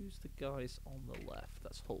at who's the guys on the left.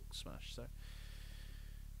 That's Hulk Smash. So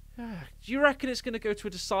do you reckon it's going to go to a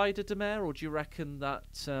decider, Demare, or do you reckon that?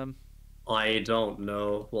 I don't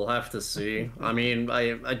know. We'll have to see. I mean,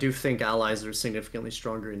 I do think allies are significantly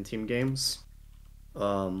stronger in team games.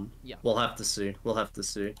 Yeah. We'll have to see. We'll have to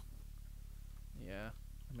see. Yeah.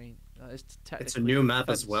 I mean, it's a new map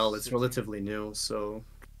as well. It's relatively new, so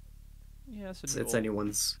yeah, it's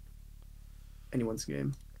anyone's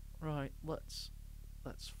game. Right. Let's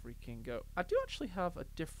freaking go. I do actually have a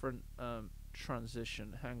different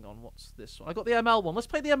transition. Hang on. What's this one? I got the ML one. Let's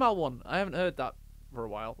play the ML one. I haven't heard that for a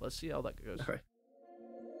while. Let's see how that goes. Okay.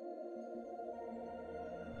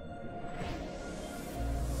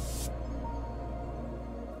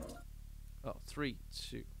 Oh, 3,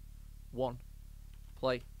 2, 1.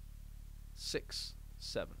 Play. 6,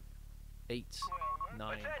 7, 8,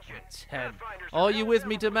 9, 10. Are you with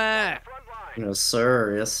me, Demare? Yes,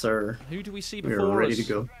 sir. Yes, sir. Who do we see We're before ready us? to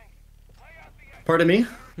go. Pardon me?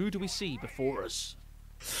 Who do we see before us?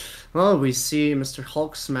 Well, we see Mr.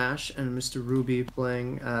 Hulk Smash and Mr. Ruby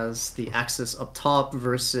playing as the Axis up top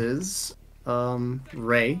versus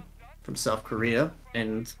Ray from South Korea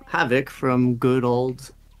and Havoc from good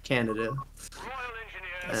old Canada.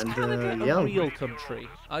 Is And Canada yeah, a real country?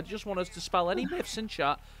 I just want us to spell any myths in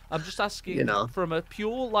chat. I'm just asking You know. from a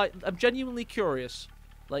pure, like, I'm genuinely curious.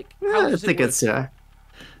 Like, how yeah, I does it think work? it's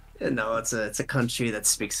it's a country that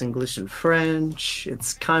speaks English and French.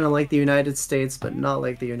 It's kind of like the United States, but not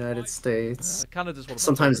like the United States. Canada's one of my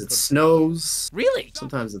Sometimes favorite it snows. Really?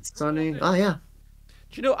 Sometimes it's sunny. Oh yeah.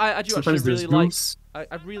 Do you know, I do Sometimes actually there's really like... moose. I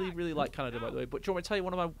really, really like Canada, by the way. But do you want me to tell you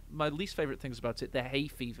one of my least favourite things about it? The hay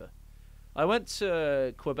fever. I went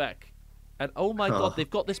to Quebec, and oh my god, they've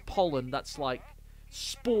got this pollen that's like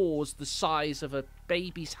spores the size of a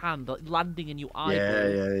baby's hand like, landing in your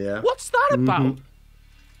eyeball. Yeah. What's that about?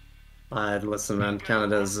 Listen, man,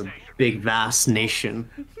 Canada's a big, vast nation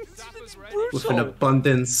It's with an brutal.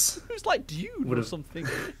 abundance. It's like Dune or Would've- something.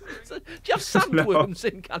 Do you have sandworms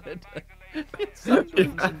in Canada? Sandworms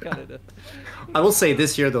in Canada. I will say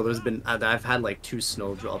this year though, there's been I've had like 2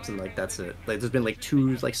 snowdrops and like that's it. Like there's been like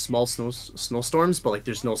 2 like small snowstorms, but like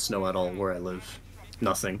there's no snow at all where I live.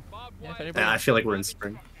 Nothing. Yeah, if And anybody, I feel like we're in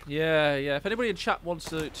spring. yeah. If anybody in chat wants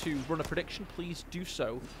to run a prediction, please do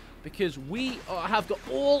so. Because we have got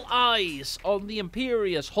all eyes on the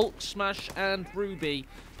Imperious, Hulk Smash and Ruby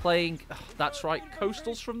playing, that's right,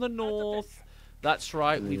 Coastals from the north. That's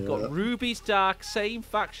right, we've got Ruby's Dark, same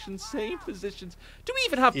faction, same positions. Do we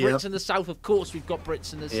even have Brits Yep. in the south? Of course we've got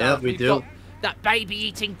Brits in the Yep, south. we We've do. got that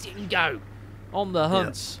baby-eating dingo on the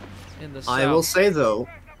hunt in the south. I will say though,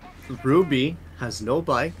 Ruby has no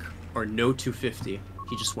bike or no 250.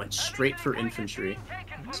 He just went straight for infantry.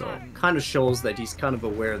 So kind of shows that he's kind of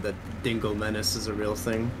aware that Dingo Menace is a real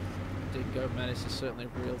thing. Dingo Menace is certainly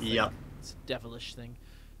a real thing. Yep. It's a devilish thing.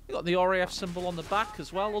 You got the RAF symbol on the back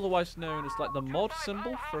as well, otherwise known as like the mod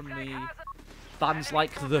symbol from the bands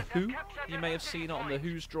like The Who. You may have seen it on The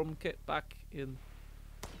Who's drum kit back in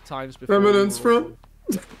times before. Eminence front.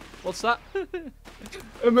 What's that?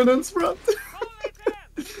 Eminence front.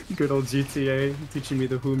 Good old GTA teaching me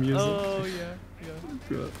the Who music. Oh yeah.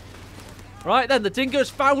 Good. Right then, the dingo's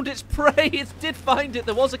found its prey. It did find it.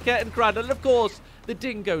 There was a Curtain Crab, and of course, the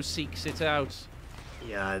dingo seeks it out.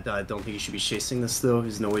 Yeah, I don't think he should be chasing this though.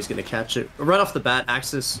 He's no way he's gonna catch it. Right off the bat,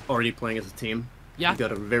 Axis already playing as a team. Yeah. He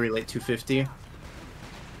got a very late 250.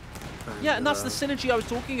 Yeah, and that's the synergy I was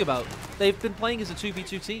talking about. They've been playing as a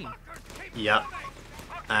 2v2 team. Yeah.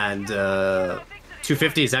 And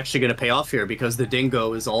 250 is actually gonna pay off here because the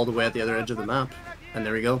dingo is all the way at the other edge of the map. And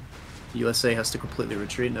there we go. USA has to completely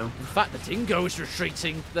retreat now. In fact, the dingo is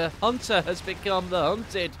retreating. The hunter has become the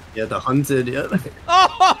hunted. Yeah, the hunted, yeah.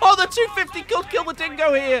 Oh, the 250 could kill the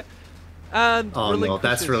dingo here. And Oh no,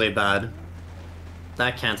 that's relinquishes. really bad.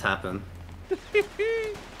 That can't happen.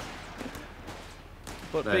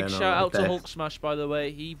 But I big know, shout out to that- Hulk Smash, by the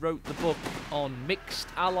way. He wrote the book on Mixed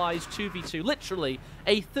Allies 2v2. Literally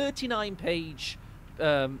a 39-page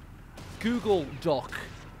Google doc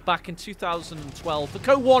back in 2012. The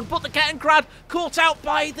Co-1, but the Kettengrad caught out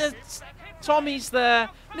by the Tommies there.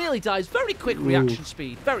 Nearly dies. Very quick reaction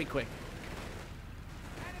speed. Very quick.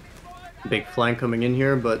 Big flank coming in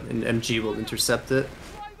here, but an MG will intercept it.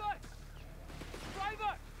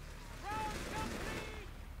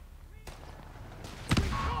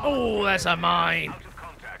 Oh, there's a mine.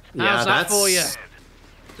 Yeah, How's that for you?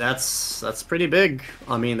 That's pretty big.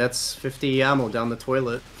 I mean, that's 50 ammo down the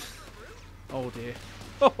toilet. Oh dear.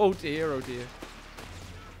 Oh dear, oh dear.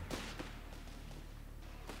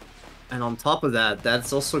 And on top of that,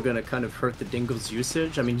 that's also going to kind of hurt the Dingo's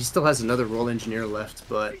usage. I mean, he still has another role engineer left,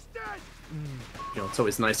 but you know, it's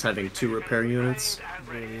always nice having 2 repair units.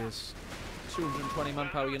 It really is. 220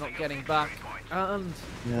 manpower you're not getting back. And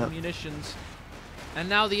Yeah. munitions. And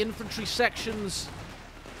now the infantry sections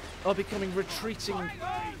are becoming retreating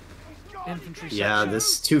infantry Yeah, sections.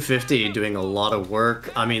 this 250 doing a lot of work.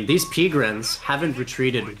 I mean, these Pigrans haven't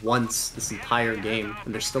retreated once this entire game,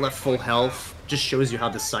 and they're still at full health. Just shows you how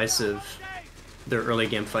decisive their early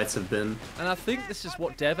game fights have been. And I think this is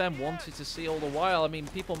what DevM wanted to see all the while. I mean,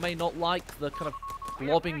 people may not like the kind of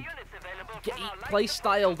blobbing play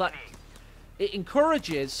style that it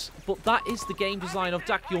encourages, but that is the game design of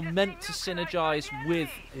DAC. You're meant to synergize with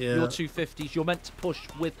your 250s. You're meant to push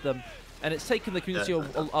with them. And it's taken the community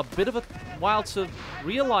a bit of a while to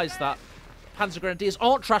realize that. Panzer Grenadiers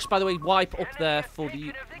aren't trash, by the way. Wipe up there for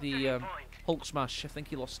the Hulk Smash. I think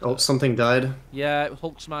he lost. Oh, something died. Yeah, it was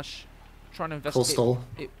Hulk Smash. Trying to investigate. Coastal.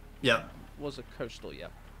 It Yeah. was a coastal, yeah.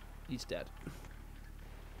 He's dead.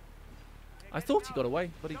 I thought he got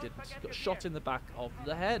away, but he didn't. He got shot in the back of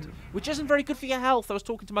the head, which isn't very good for your health. I was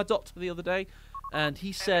talking to my doctor the other day, and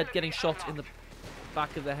he said getting shot in the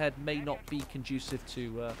back of the head may not be conducive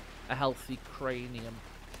to a healthy cranium.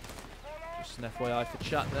 Just an FYI for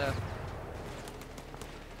chat there.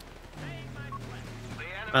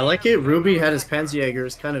 I like it. Ruby had his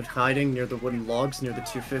Panzerjägers kind of hiding near the wooden logs near the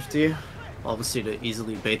 250. Obviously to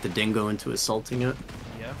easily bait the Dingo into assaulting it.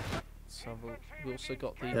 Yeah. So we also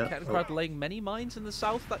got the Yeah. Kettengrad laying many mines in the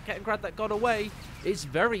south. That Kettengrad that got away is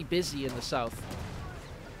very busy in the south.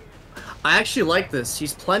 I actually like this.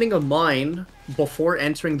 He's planting a mine before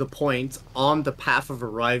entering the point on the path of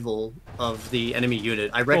arrival of the enemy unit.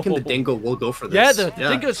 I reckon the Dingo will go for this. Yeah, the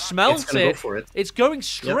Dingo smells it's gonna go for it. It's going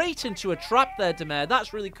straight into a trap there, Demare.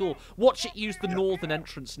 That's really cool. Watch it use the northern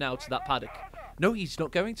entrance now to that paddock. No, he's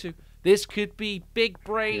not going to. This could be big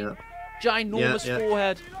brain, ginormous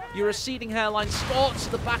forehead, your receding hairline starts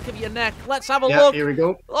to the back of your neck. Let's have a look. Here we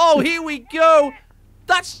go. Oh, here we go.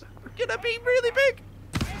 That's gonna be really big.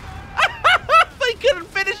 They couldn't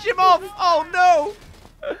finish him off. Oh no!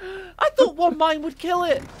 I thought one mine would kill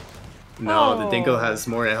it. No, the Dingo has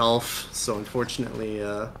more health, so unfortunately,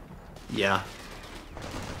 yeah.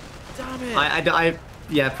 Damn it.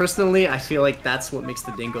 Yeah, personally, I feel like that's what makes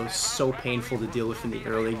the Dingo so painful to deal with in the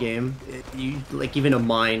early game. Like, even a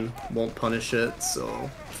mine won't punish it, so...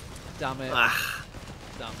 Damn it.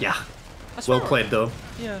 Damn it. Yeah. I swear Well played, though.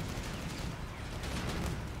 Yeah.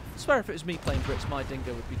 I swear if it was me playing Brits, my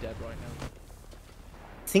Dingo would be dead right now.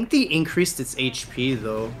 I think they increased its HP,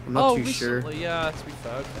 though. I'm not too sure. Recently, yeah, to be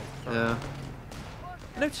fair, okay. Yeah.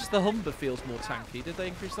 I noticed the Humber feels more tanky. Did they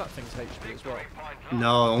increase that thing's HP as well?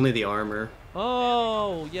 No, only the armor.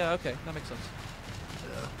 Oh, yeah, okay. That makes sense.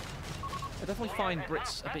 I definitely find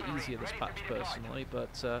Brits a bit easier this patch, personally,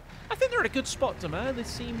 but I think they're in a good spot, Demare. They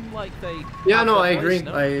seem like they... Yeah, no, I have their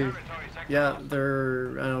agree. place, no? Yeah,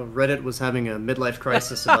 Reddit was having a midlife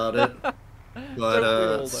crisis about it. But, Don't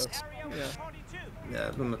we all, though? Yeah.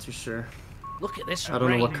 Yeah, I'm not too sure. Look at this I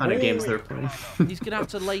don't know what kind of games rainbow. they're playing. He's going to have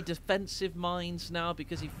to lay defensive mines now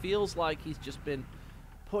because he feels like he's just been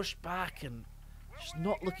pushed back and just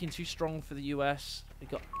not looking too strong for the US. We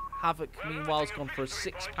got Havoc, meanwhile, has gone for a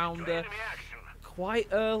 6-pounder quite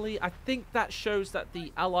early. I think that shows that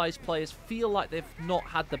the Allies players feel like they've not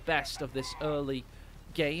had the best of this early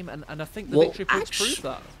game, and I think the victory points prove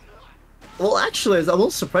that. Well, actually, I'm a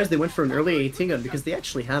little surprised they went for an early 18 gun because they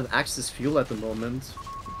actually have Axis fuel at the moment.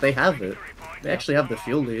 They have it. They actually have the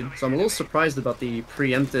fuel lead. So I'm a little surprised about the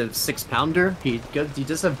preemptive 6-pounder. He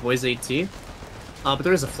does have Boys AT. But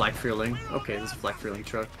there is a flak fueling. Okay, there's a flak fueling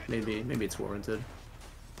truck. Maybe it's warranted.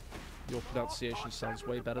 Your pronunciation sounds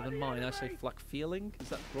way better than mine. I say flak feeling. Is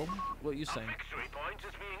that wrong? What are you saying?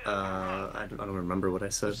 I don't remember what I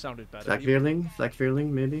said. It sounded better. Flak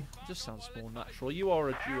feeling, maybe. It just sounds more natural. You are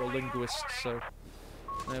a dual linguist, so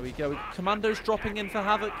there we go. Commando's dropping in for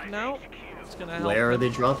Havoc now. It's gonna help. Where are him. they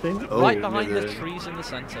dropping? Oh, Right behind the trees in the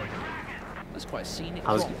center. That's quite a scenic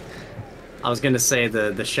drop. I was gonna say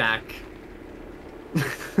the shack.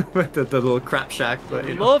 the little crap shack, but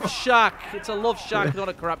you know. Love shack. It's a love shack, not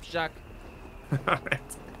a crap shack. Alright.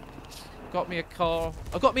 Got me a car.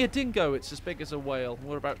 I got me a dingo. It's as big as a whale.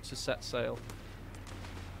 We're about to set sail.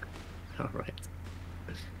 Alright.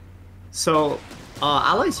 So,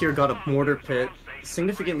 Allies here got a mortar pit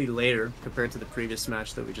significantly later compared to the previous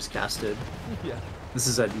match that we just casted. Yeah. This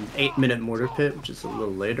is an 8-minute mortar pit, which is a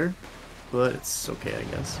little later, but it's okay, I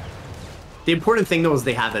guess. The important thing, though, is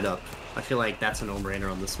they have it up. I feel like that's a no-brainer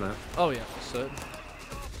on this map. Oh yeah, for certain.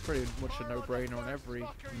 Pretty much a no-brainer on every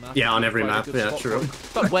map. Yeah, on every map, yeah, spot true. for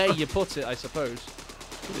it. But where you put it, I suppose.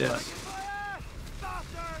 Yeah.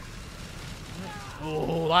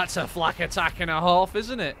 Oh, that's a flak attack and a half,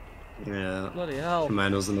 isn't it? Yeah. Bloody hell.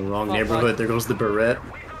 Commando's in the wrong Felt neighborhood. like- There goes the Barrette.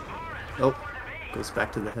 Oh, goes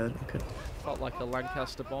back to the head. Okay. Felt like a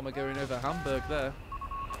Lancaster bomber going over Hamburg there.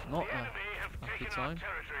 Not a happy time.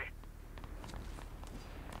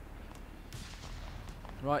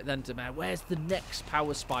 Right then, Demare, where's the next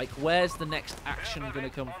power spike? Where's the next action going to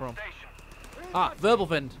come from? Ah, Verbal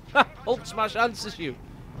Ha! Hulk Smash answers you.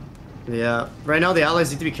 Yeah. Right now, the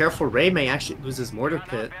Allies need to be careful. Ray may actually lose his mortar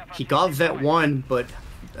pit. He got Vet 1, but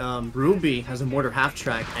Ruby has a mortar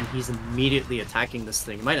half-track, and he's immediately attacking this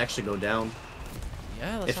thing. It might actually go down.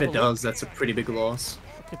 Yeah, let's If have it a does, look. that's a pretty big loss.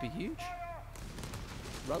 That could be huge.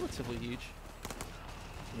 Relatively huge.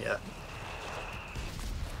 Yeah.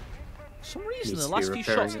 For some reason, Needs the to be last few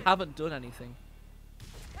repairing shots it. haven't done anything.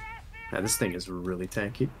 Yeah, this thing is really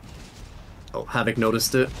tanky. Oh, Havoc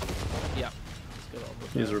noticed it. Yeah. Let's get on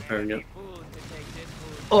with He's that. repairing it.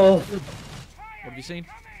 Oh! What have you seen?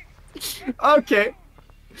 Okay.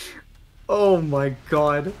 Oh my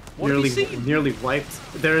god. What have you seen? Nearly wiped.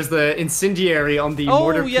 There's the incendiary on the Oh,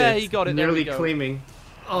 mortar yeah, pit. he got it. There Nearly we go. claiming. There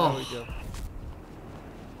Oh. we go.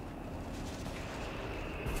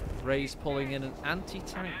 Ray's pulling in an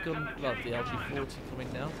anti-tank gun. Well, the LG-40 coming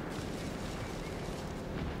down.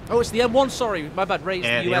 Oh, it's the M1, sorry. My bad. Ray's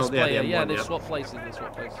Yeah, the the US L- yeah, the player. Yeah, M1, they yeah. swap places. They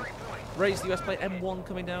swap places. Ray's the US player. M1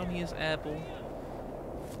 coming down. He is airborne.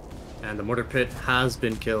 And the mortar pit has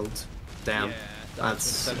been killed. Damn. Yeah,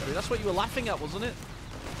 That's that's what you were laughing at, wasn't it?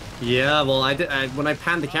 yeah. Well, when I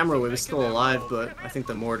panned the camera, it was still alive, but I think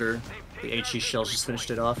the mortar, the HE shells just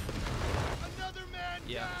finished it off.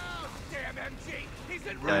 Yeah.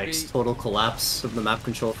 Yikes! Total collapse of the map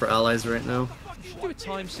control for Allies right now. We should do a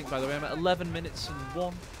time sync, by the way. I'm at 11 minutes and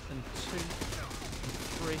 1 and 2 and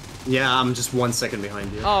 3. Yeah, I'm just 1 second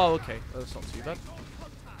behind you. Oh, okay. That's not too bad.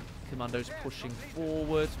 Commando's pushing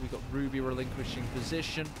forward. We've got Ruby relinquishing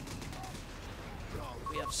position.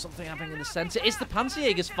 We have something happening in the center. It's the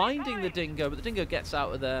Panzerjägers finding the Dingo, but the Dingo gets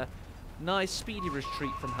out of there. Nice speedy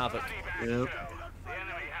retreat from Havoc. Yep.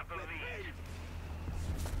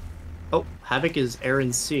 Oh, Havoc is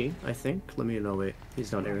Aaron C, I think. Let me know. Wait,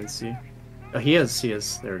 he's not Aaron C. Oh, he is. He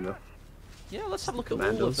is. There we go. Yeah, let's have a look at all of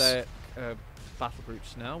Commandos. their battle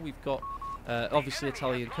groups now. We've got obviously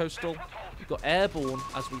Italian Coastal. We've got Airborne,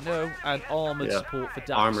 as we know, and Armoured Yeah. support for DAP.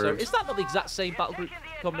 So Armoured. is that not the exact same battle group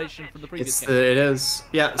combination from the previous It game? is.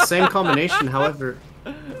 Yeah, same combination. However,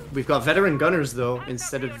 we've got veteran gunners though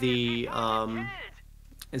instead of the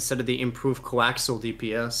improved coaxial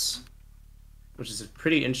DPS, which is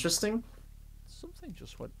pretty interesting. Something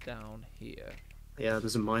just went down here. Yeah,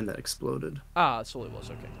 there's a mine that exploded, Ah, that's all it was.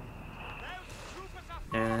 Okay.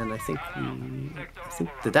 and I think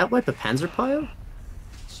did that wipe a panzer pile?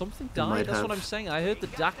 Something Might died. That's what have. I'm saying. I heard the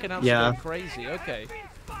DAC announcer Yeah. go crazy. Okay.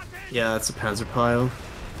 Yeah, it's a panzer pile.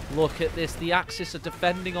 Look at this. The Axis are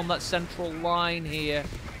defending on that central line here.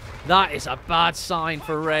 That is a bad sign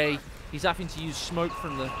for Ray. He's having to use smoke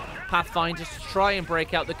from the Pathfinders to try and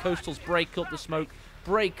break out. The Coastals break up the smoke,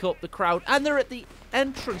 break up the crowd, and they're at the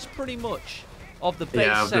entrance pretty much of the base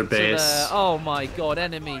Yeah, of their sector base. there. Oh my god,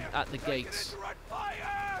 enemy at the gates.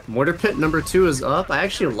 Mortar pit number 2 is up. I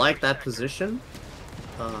actually like that position.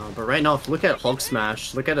 But right now, if you look at Hulk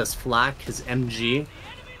Smash, look at his flak, his MG.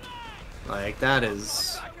 Like,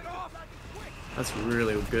 that's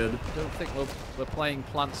really good. I don't think we're playing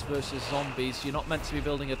Plants versus Zombies. You're not meant to be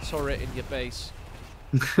building a turret in your base.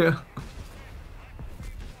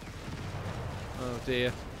 Oh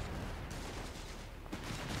dear.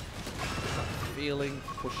 Feeling,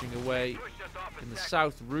 pushing away. In the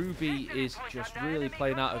south, Ruby is just really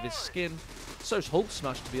playing out of his skin. So's Hulk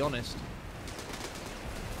Smash, to be honest.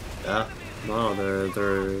 Yeah, no,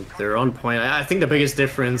 they're on point. I think the biggest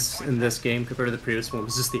difference in this game compared to the previous one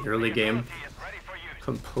was just the early game.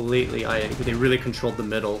 Completely, they really controlled the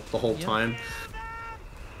middle the whole time.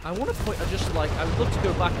 I want to point, I would love to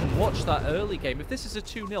go back and watch that early game. If this is a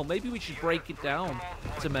 2-0, maybe we should break it down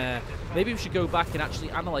to Mare. Maybe we should go back and actually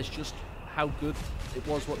analyze just how good it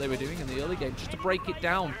was what they were doing in the early game, just to break it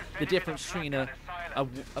down, the difference between a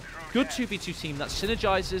good 2v2 team that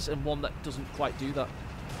synergizes and one that doesn't quite do that.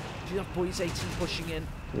 Do you have Boys 18 pushing in?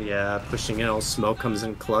 Yeah, pushing in. All smoke comes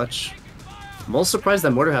in clutch. I'm also surprised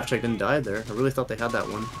that mortar half check didn't die there. I really thought they had that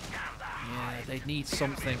one. Yeah, they need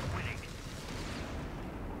something.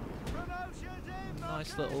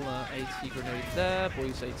 Nice little AT grenade there.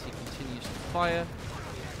 Boys 18 continues to fire.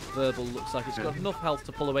 Verbal looks like it's got enough health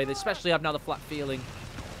to pull away. They especially have now the flat feeling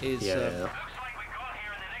is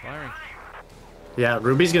firing. Yeah,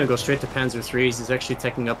 Ruby's gonna go straight to Panzer 3s. He's actually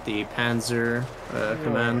taking up the Panzer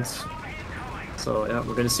commands. So yeah,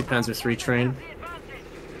 we're gonna see Panzer 3 train.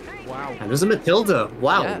 Wow. And there's a Matilda.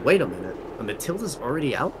 Wow, Yeah. wait a minute. A Matilda's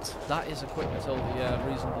already out? That is a quick Matilda, yeah,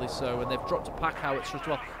 reasonably so. And they've dropped a pack howitzer as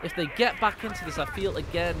well. If they get back into this, I feel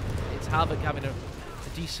again it's Havoc having a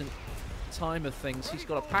decent time of things. He's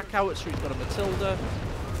got a pack howitzer, he's got a Matilda.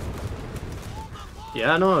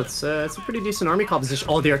 Yeah, no, it's a pretty decent army composition.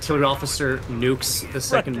 Oh, the artillery officer nukes the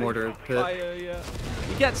second mortar pit. Fire, yeah.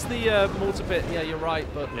 He gets the mortar pit, yeah, you're right,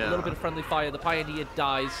 but a Yeah. little bit of friendly fire. The Pioneer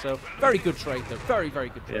dies, so very good trade, though. Very, very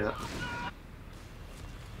good trade. Yeah.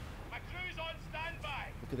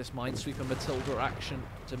 Look at this Minesweeper Matilda action.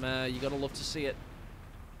 Demare, you gotta love to see it.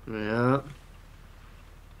 Yeah.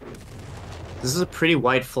 This is a pretty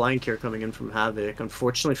wide flank here coming in from Havoc.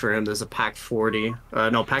 Unfortunately for him, there's a Pack 40.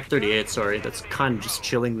 No, Pack 38, sorry. That's kind of just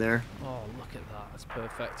chilling there. Oh, look at that. That's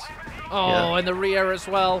perfect. Oh, in the rear as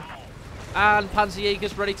well. And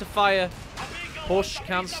Panzerjäger's ready to fire. Push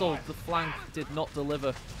cancelled. The flank did not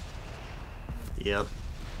deliver. Yep.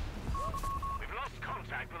 We've lost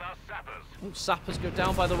contact with our sappers. Ooh, sappers go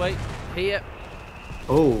down, by the way. Here.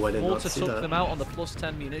 Oh, I did not Mortar see took that. them out on the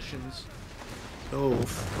 +10 munitions. Oh,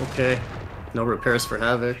 okay. No repairs for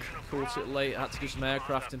Havoc. Caught it late. Had to do some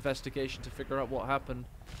aircraft investigation to figure out what happened.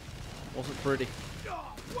 Wasn't pretty.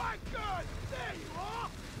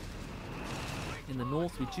 In the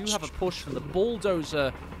north, we do have a push from the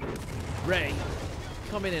bulldozer. Ray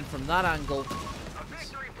coming in from that angle.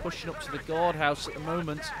 He's pushing up to the guardhouse at the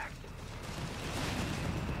moment.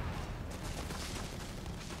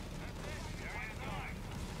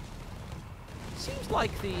 Seems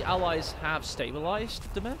like the allies have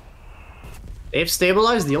stabilized, Demir. They've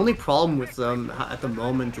stabilized. The only problem with them at the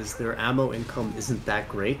moment is their ammo income isn't that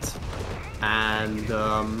great. And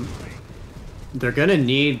they're gonna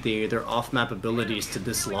need their off-map abilities to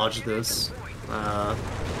dislodge this.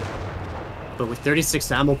 But with 36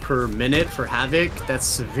 ammo per minute for Havoc, that's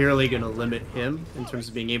severely gonna limit him in terms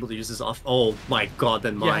of being able to use his off. Oh my god,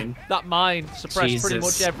 that mine. Yeah, that mine suppressed pretty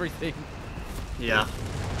much Jesus. everything. Yeah.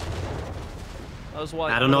 That was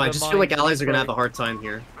why I don't know. I just feel like allies are gonna have a hard time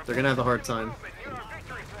here. They're gonna have a hard time.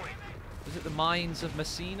 Was it the mines of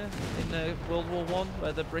Messina in World War I,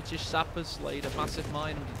 where the British sappers laid a massive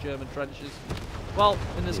mine under German trenches? Well,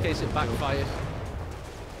 in this case, it backfired.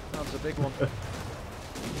 That was a big one.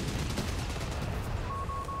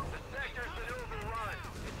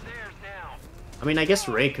 I mean, I guess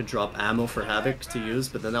Ray could drop ammo for Havoc to use,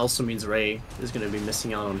 but then that also means Ray is going to be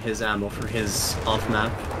missing out on his ammo for his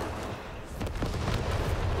off-map.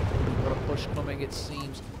 Got a push coming, it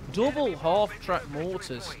seems. Double half-track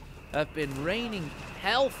mortars have been raining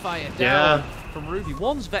hellfire down from Ruby.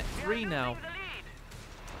 One's Vet 3 now.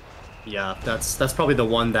 Yeah, that's probably the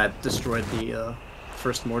one that destroyed the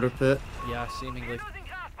first mortar pit. Yeah, seemingly.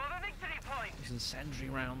 These incendiary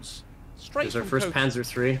rounds. Straight There's our from first Coach. Panzer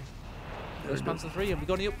 3. There's Panzer 3. Have we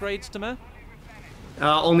got any upgrades, Demir?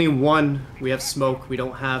 Only one. We have smoke. We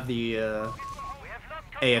don't have the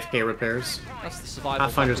AFK repairs. That's the survival.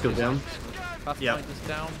 Pathfinders go package. down. Pathfinders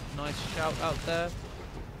down. Nice shout out there.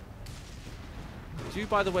 Do,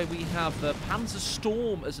 by the way, we have Panzer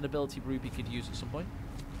Storm as an ability Ruby could use at some point.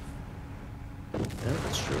 Yeah,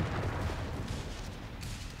 that's true.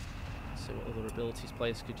 Let's see what other abilities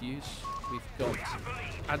players could use. We've got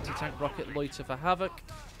anti-tank rocket loiter for Havoc.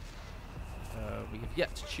 We have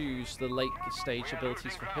yet to choose the late stage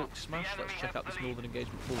abilities for Hulk Smash. Let's check out this northern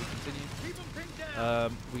engagement before we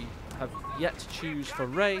continue. We have yet to choose for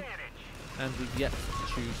Ray, and we've yet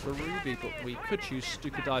to choose for Ruby, but we could choose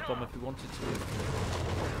Stuka Dive Bomb if we wanted to.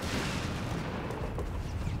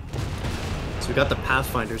 So we got the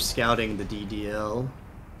Pathfinder scouting the DDL.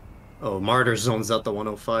 Oh, Martyr zones out the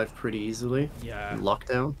 105 pretty easily. Yeah.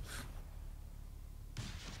 Lockdown.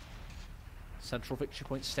 Central victory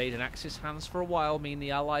point stayed in Axis hands for a while, meaning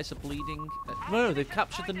the Allies are bleeding. No, they've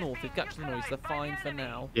captured the north. They've captured the north. They're fine for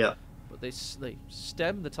now. Yeah. But they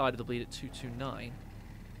stem the tide of the bleed at 229.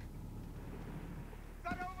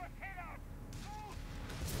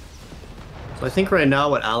 So I think right now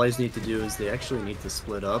what allies need to do is they actually need to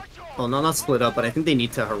split up. Well, no, not split up, but I think they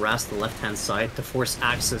need to harass the left-hand side to force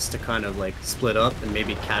Axis to kind of like split up and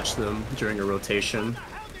maybe catch them during a rotation.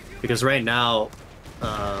 Because right now,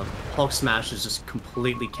 Hulk Smash is just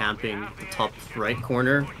completely camping the top right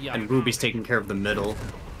corner, Yeah. and Ruby's taking care of the middle.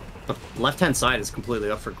 The left-hand side is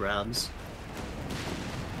completely up for grabs.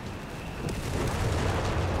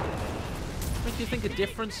 Do you think the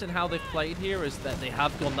difference in how they've played here is that they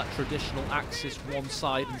have gone that traditional Axis one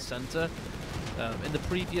side and center? In the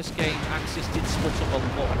previous game, Axis did split up a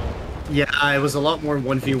lot more. Yeah, it was a lot more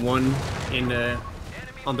 1v1 in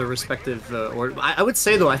on the respective or I would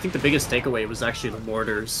say though I think the biggest takeaway was actually the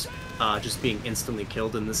mortars just being instantly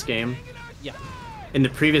killed in this game. Yeah. In the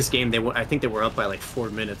previous game, I think they were up by like 4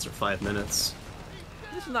 minutes or 5 minutes.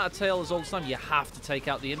 Isn't that a tale as old as time? You have to take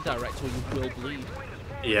out the indirect or you will bleed.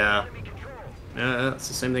 Yeah. Yeah, it's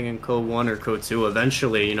the same thing in Code 1 or Code 2.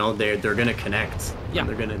 Eventually, you know, they're gonna connect. Yeah.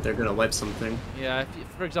 They're gonna wipe something. Yeah, if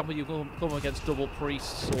for example, you come against double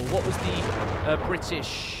priests, or what was the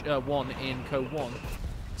British one in Code 1?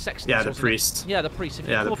 Sextons, Yeah, the wasn't it? priest. Yeah, the priest. If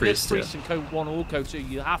you Yeah, come the up against priest, priests in Code 1 or Code 2,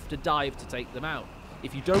 you have to dive to take them out.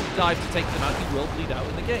 If you don't dive to take them out, you will bleed out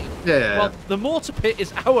in the game. Yeah. Well, the mortar pit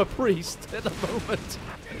is our priest at the moment.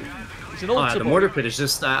 It's an altar The boy. mortar pit is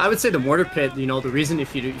just. I would say the mortar pit. You know, the reason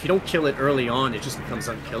if you don't kill it early on, it just becomes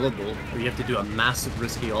unkillable. Or you have to do a massive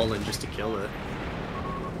risky all-in just to kill it.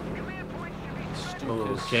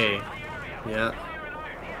 Okay. Yeah.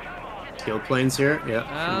 Skill planes here. Yeah.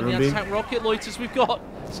 And from the Ruby. anti-tank rocket loiters. We've got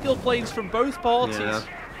skill planes from both parties. Yeah.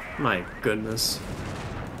 My goodness.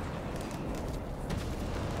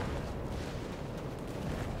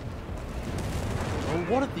 Oh,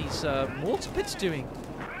 what are these mortar pits doing?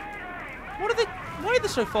 What are they? Why are they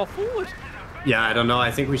so far forward? Yeah, I don't know. I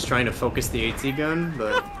think he's trying to focus the AT gun,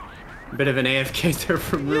 but a bit of an AFK there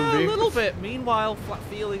from Yeah, Ruby. a little bit. Meanwhile, Flat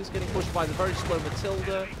Feelings getting pushed by the very slow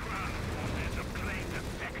Matilda.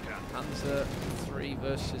 Panzer 3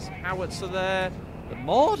 versus Howitzer there. The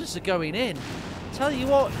Mordors are going in. Tell you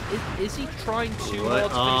what, is he trying too hard to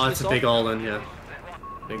finish Oh, this it's a off? big all-in, yeah.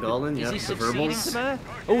 Big all-in, yeah. Is he The succeeding verbals. to there?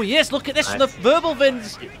 Oh, yes, look at this from the Verbal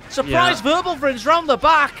Vins. Surprise Yeah. Verbal Vins round the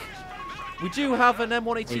back. We do have an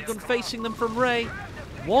M180 gun facing them from Ray.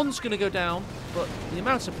 One's going to go down, but the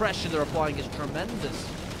amount of pressure they're applying is tremendous.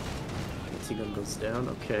 AT gun goes down,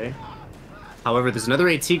 okay. However, there's another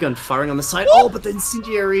AT gun firing on the side. Oh, but the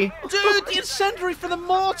incendiary! Dude, the incendiary for the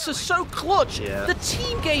mortar, so clutch. Yeah. The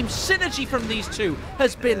team game synergy from these two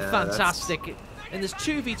has been Yeah, fantastic. In this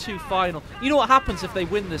 2v2 final. You know what happens if they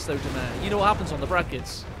win this, though, Demare? You know what happens on the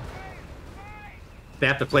brackets? They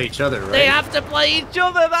have to play each other, right? They have to play each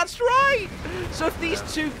other, that's right! So if these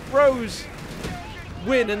two bros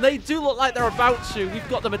win, and they do look like they're about to, we've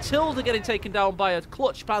got the Matilda getting taken down by a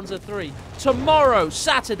clutch Panzer 3. Tomorrow,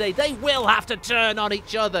 Saturday, they will have to turn on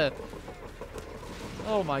each other.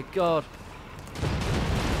 Oh my god.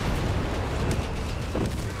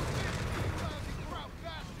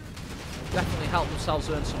 Definitely help themselves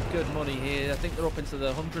earn some good money here. I think they're up into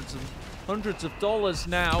the hundreds of dollars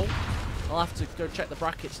now. I'll have to go check the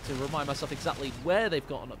brackets to remind myself exactly where they've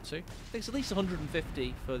gotten up to. I think it's at least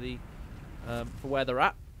 150 for the for where they're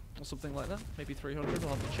at, or something like that. Maybe 300. I'll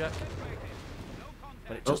have to check.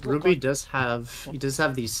 But it just Ruby like... does have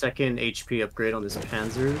the second HP upgrade on his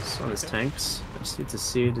panzers, on his tanks. I just need to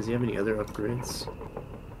see, does he have any other upgrades?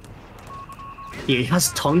 He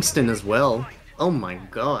has tungsten as well. Oh my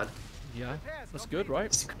god. Yeah, that's good,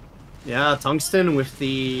 right? Yeah, tungsten with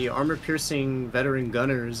the armor-piercing veteran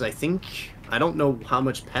gunners. I don't know how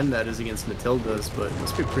much pen that is against Matilda's, but it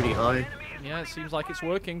must be pretty high. Yeah, it seems like it's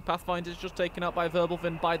working. Pathfinder's just taken out by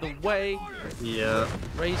Verbalvin, by the way. Yeah.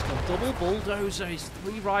 Ray's got double bulldozer. He's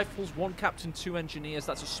 3 rifles, 1 captain, 2 engineers.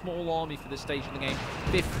 That's a small army for this stage of the game.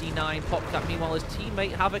 59 pop cap. Meanwhile, his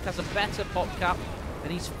teammate Havoc has a better pop cap,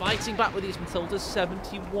 and he's fighting back with these Matildas.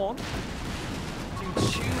 71. Doing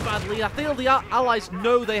too badly. I feel the allies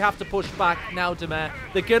know they have to push back now, Demare.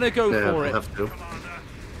 They're gonna go for it. Have to.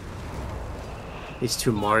 These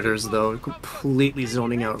two martyrs, though, completely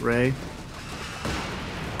zoning out Ray.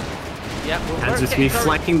 Yeah, As with me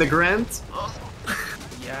flanking the Grant.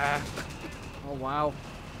 Yeah. Oh, wow.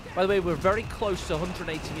 By the way, we're very close to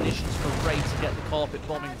 180 munitions for Ray to get the carpet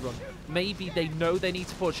bombing run. Maybe they know they need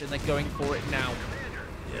to push and they're going for it now.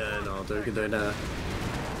 Yeah, no, they're gonna.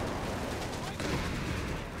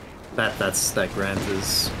 That Grant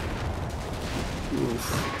is.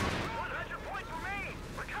 Oof.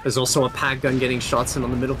 There's also a pack gun getting shots in on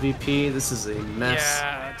the middle VP. This is a mess.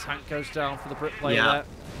 Yeah, tank goes down for the Brit player Yeah. there.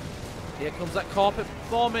 Here comes that carpet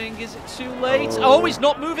bombing. Is it too late? Oh, he's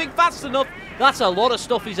not moving fast enough. That's a lot of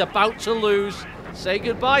stuff he's about to lose. Say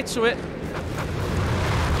goodbye to it. The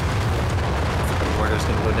mortar's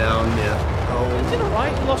gonna go down. Yeah. He did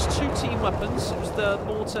alright. He lost 2 team weapons. It was the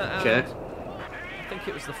mortar and Okay. I think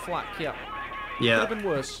it was the flak. Yeah. Yeah. Could have been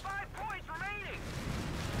worse.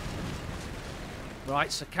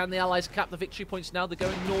 Right, so can the Allies cap the victory points now? They're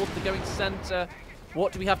going north, they're going centre.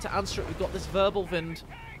 What do we have to answer it? We've got this verbal wind.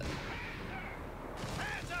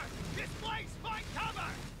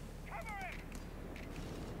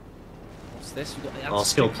 What's this? We've got the All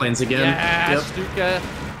skill planes again. Yeah, Yep. Stuka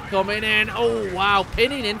coming in. Oh, wow.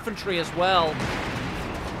 Pinning infantry as well.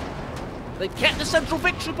 They kept the central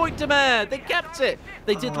victory point, Demare. They kept it.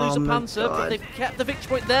 They did lose a my panzer, but God. they've kept the victory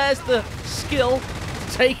point. There's the skill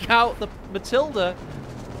to take out the Matilda.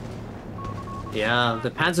 Yeah, the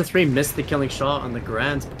Panzer III missed the killing shot on the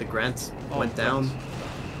Grant, but the Grant went down.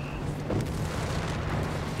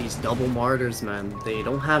 These double martyrs, man, they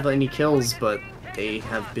don't have any kills, but they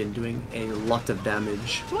have been doing a lot of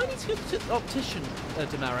damage. Do I need to go to the optician,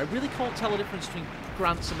 Demare? I really can't tell the difference between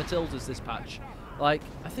Grants and Matildas this patch. Like,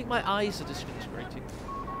 I think my eyes are disintegrating.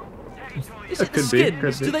 Is it the Could be, skins?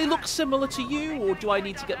 could be. Do they look similar to you, or do I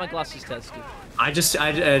need to get my glasses tested? I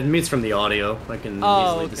mean, it's from the audio. I can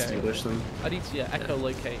easily distinguish them. I need to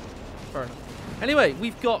echolocate. Fair enough. Anyway,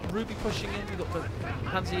 we've got Ruby pushing in. We've got the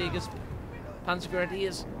Panzerjägers,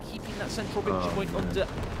 Panzergrenadiers keeping that central victory point under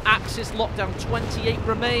Axis lockdown. 28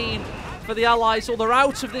 remain for the Allies, or they're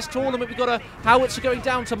out of this tournament. We've got a Howitzer going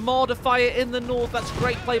down to Marder Fire in the north. That's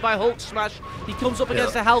great play by Hulk Smash. He comes up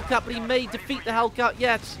against the Hellcat, but he may defeat the Hellcat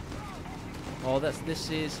yet. Oh, this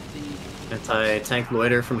is the Anti-tank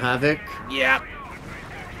loiter from Havoc. yeah.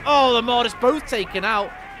 Oh, the Marder's both taken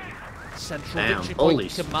out. Central Damn, victory holy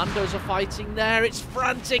point. Commandos are fighting there. It's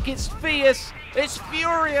frantic. It's fierce. It's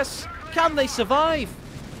furious. Can they survive?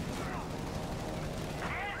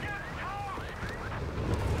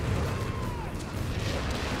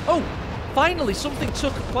 Oh, finally something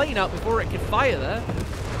took a plane out before it could fire there.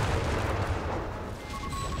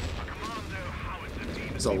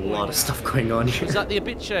 There's a lot of stuff going on here. Is that the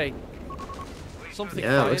Abiche? Something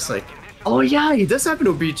Yeah, it fired. looks like. Oh yeah, he does have an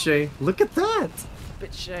Obiche. Look at that.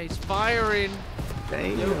 Abiche's firing.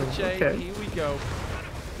 Dang. The Abiche, Okay. here we go.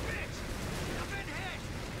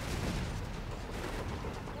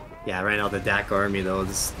 Yeah, right now the DAC army though,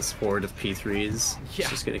 this horde of P3s, is Yeah.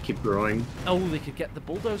 just gonna keep growing. Oh, they could get the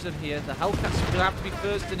bulldozer in here. The Hellcats are going to have to be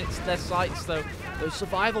first in their sights, though. Those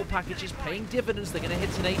survival packages paying dividends. They're going to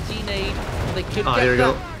hit an 18 aid. They could get here we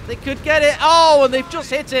that. go. They could get it. Oh, and they've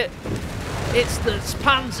just hit it. It's the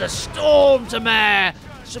Panzer Storm to Mare.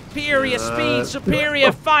 Superior speed,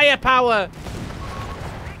 superior firepower.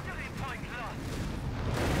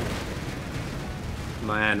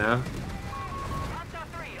 Mana.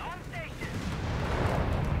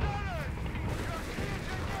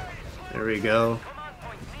 There we go.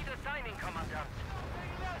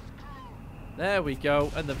 There we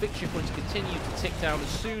go. And the victory points continue to tick down as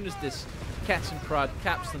soon as this Kettenkrad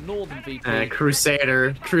caps the northern VP.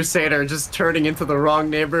 Crusader just turning into the wrong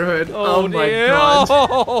neighborhood. Oh, my dear. god.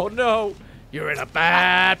 Oh, no. You're in a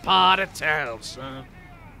bad part of town, son.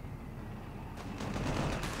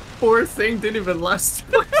 Poor thing didn't even last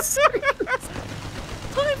 20 seconds.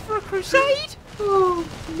 Time for a crusade. Oh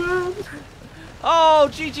man. Oh,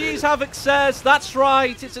 GG's Havoc says. That's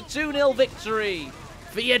right. It's a 2-0 victory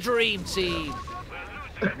for your dream team.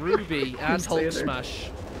 Ruby and Hulk Crusader. Smash.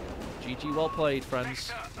 GG, well played,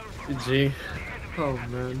 friends. GG. Oh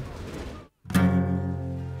man.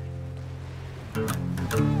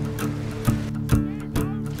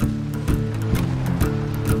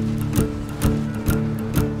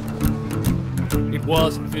 It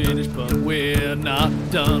wasn't finished, but we're not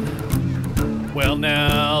done. Well,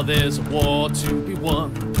 now there's a war to be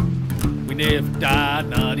won. We never died,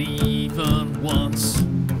 not even once.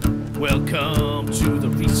 Welcome to the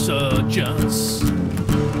Resurgence.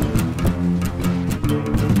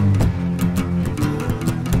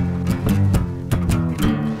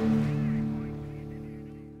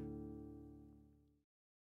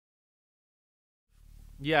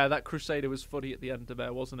 Yeah, that Crusader was funny at the end of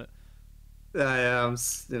there, wasn't it? Yeah,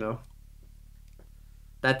 you know.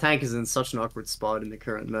 That tank is in such an awkward spot in the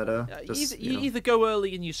current meta. Just, You either go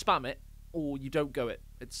early and you spam it, or you don't go it.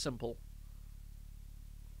 It's simple.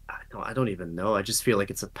 I don't even know. I just feel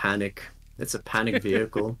like it's a panic It's a panic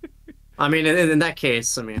vehicle. I mean, in that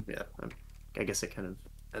case, I mean, yeah, I guess I kind of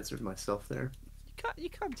answered myself there. You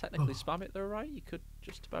can technically spam it though, right? You could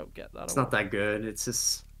just about get that. It's not that good. It's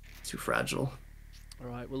just too fragile. All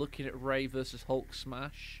right, we're looking at Ray versus Hulk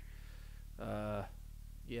Smash.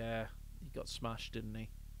 Yeah, he got smashed, didn't he?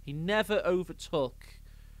 He never overtook.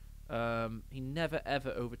 He never ever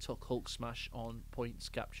overtook Hulk Smash on points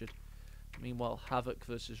captured. Meanwhile, Havoc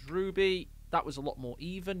versus Ruby. That was a lot more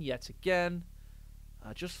even yet again.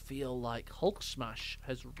 I just feel like Hulk Smash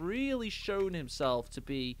has really shown himself to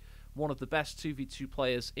be one of the best 2v2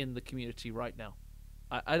 players in the community right now.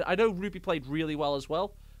 I know Ruby played really well as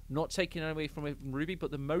well. Not taking away from Ruby,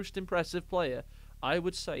 but the most impressive player, I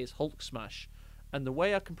would say, is Hulk Smash. And the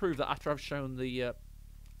way I can prove that after I've shown the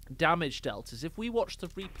damage dealt is if we watch the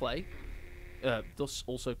replay, thus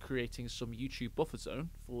also creating some YouTube buffer zone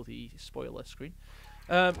for the spoiler screen.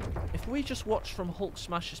 If we just watch from Hulk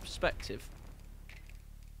Smash's perspective,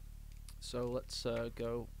 so let's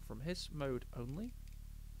go from his mode only.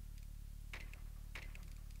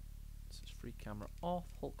 This is free camera off,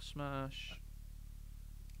 Hulk Smash.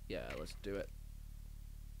 Yeah, let's do it.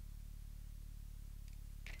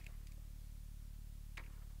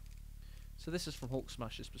 So this is from Hulk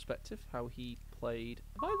Smash's perspective, how he played.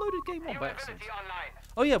 Have I loaded game 1 by accident?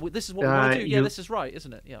 Oh yeah, this is what we want to do. Yeah, this is right,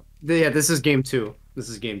 isn't it? Yeah. Yeah, this is game 2. This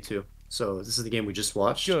is game 2. So this is the game we just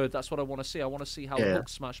watched. Good, that's what I want to see. I want to see how Hulk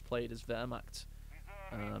Smash played as Wehrmacht.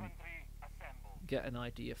 Get an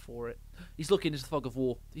idea for it. He's looking into the fog of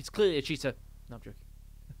war. He's clearly a cheater. No, I'm joking.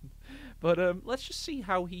 But let's just see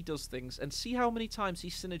how he does things and see how many times he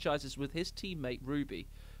synergizes with his teammate Ruby.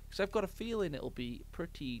 Because I've got a feeling it'll be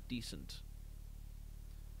pretty decent.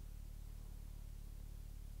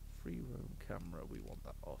 Free roam camera, we want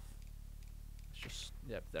that off. It's just,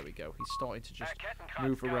 yeah, there we go. He's starting to just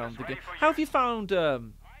move around the game. How have you found,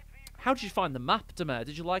 how did you find the map, Demer?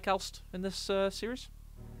 Did you like Alst in this series?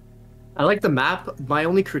 I like the map. My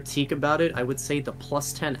only critique about it, I would say the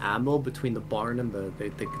 +10 ammo between the barn and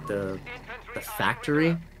the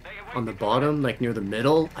factory on the bottom, like near the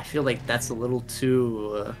middle. I feel like that's a little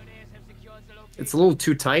too, it's a little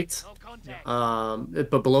too tight.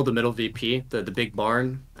 But below the middle VP, the big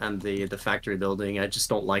barn and the factory building, I just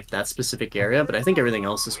don't like that specific area. But I think everything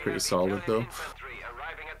else is pretty solid though.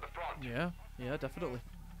 Yeah, definitely.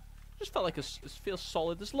 Just felt like it feels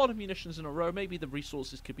solid. There's a lot of munitions in a row. Maybe the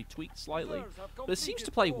resources could be tweaked slightly, but it seems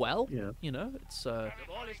to play well. Yeah. You know,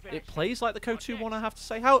 it plays like the KO2 one, I have to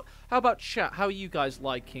say. How about chat? How are you guys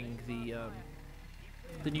liking the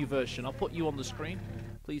new version? I'll put you on the screen.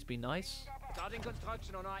 Please be nice. How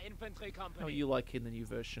are you liking the new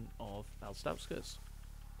version of Alst Outskirts?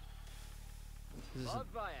 This is an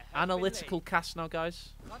analytical cast now, guys.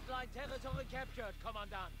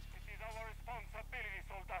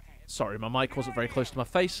 Sorry, my mic wasn't very close to my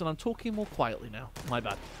face, and I'm talking more quietly now. My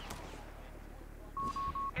bad.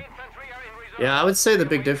 Yeah, I would say the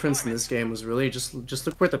big difference in this game was really just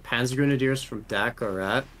look where the Panzer Grenadiers from DAC are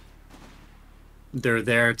at. They're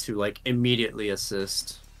there to like immediately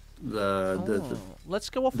assist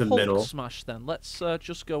let's go off Hulk Smash then. Let's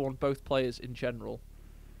just go on both players in general,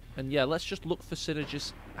 and yeah, let's just look for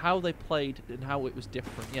synergies, how they played and how it was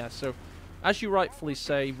different. Yeah, so as you rightfully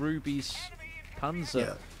say, Ruby's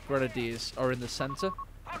Panzer Grenadiers are in the center.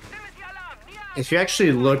 If you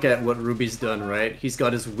actually look at what Ruby's done, right, he's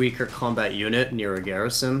got his weaker combat unit near a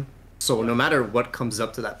garrison. So no matter what comes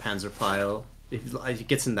up to that Panzer pile, if he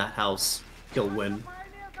gets in that house, he'll win.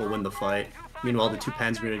 He'll win the fight. Meanwhile, the two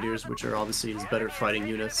Panzer Grenadiers, which are obviously his better fighting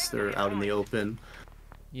units, they're out in the open.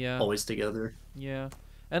 Yeah. Always together. Yeah.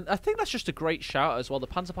 And I think that's just a great shout as well. The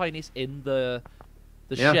Panzer Pioneers in the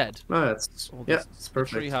shed. No, it's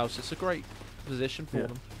perfect. Treehouse. It's a great position for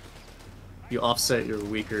them. You offset your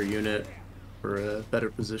weaker unit for a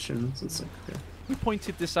better position. So it's like, okay. We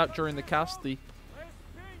pointed this out during the cast. The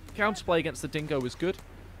counterplay against the Dingo was good.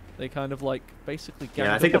 They kind of like basically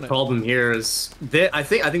I think the problem here is I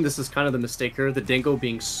think this is kind of the mistake here. The Dingo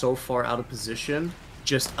being so far out of position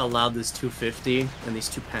just allowed this 250 and these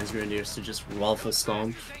two Panzer Grenadiers to just rifle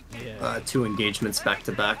stomp 2 engagements back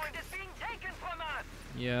to back.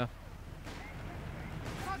 Yeah.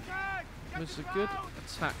 It was a good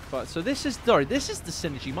attack, but so this is the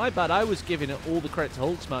synergy. My bad. I was giving it all the credit to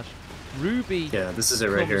Hulk Smash. Ruby this is it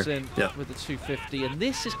right here. In with the 250, and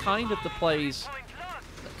this is kind of the plays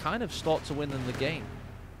that kind of start to win in the game.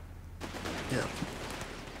 Yeah.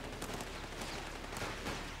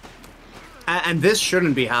 And this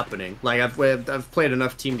shouldn't be happening. Like I've played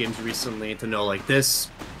enough team games recently to know like this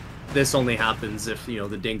only happens if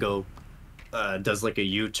the Dingo does like a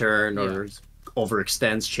U-turn or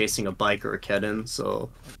overextends chasing a bike or a Kedin. So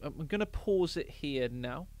I'm going to pause it here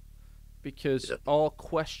now because Yep. our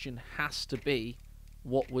question has to be,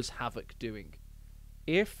 what was Havoc doing?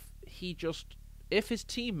 If his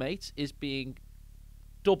teammate is being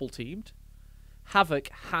double teamed, Havoc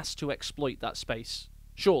has to exploit that space,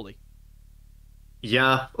 surely.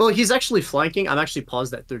 yeah, well, he's actually flanking. I'm actually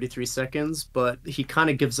paused at 33 seconds, but he kind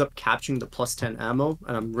of gives up capturing the +10 ammo,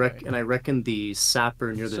 and Okay. I reckon the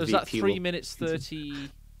sapper near the So is VP that 3 will... minutes 30?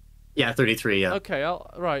 Yeah, 33. Yeah, Okay,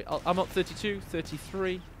 I'm up 32,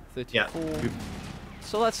 33, yeah. 34.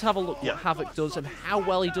 So let's have a look Yeah. what Havoc does and how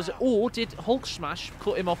well he does it. Or did Hulk Smash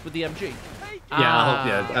cut him off with the MG?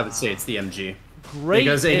 Yeah, I would say it's the MG. Great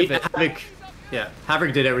Because pivot.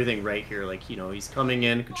 Havoc did everything right here. Like, he's coming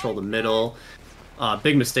in, control the middle.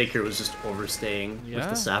 Big mistake here was just overstaying with Yeah.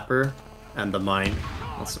 the sapper and the mine.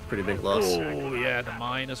 That's a pretty big loss. Oh, yeah, the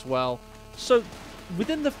mine as well. So,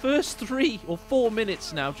 within the first 3 or 4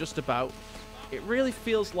 minutes now, just about, it really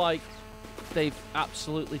feels like they've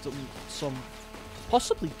absolutely done some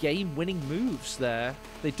possibly game-winning moves there.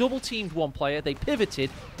 They double-teamed one player, they pivoted,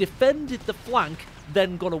 defended the flank,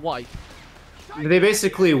 then got a wipe. They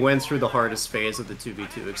basically went through the hardest phase of the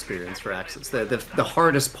 2v2 experience for Axis. The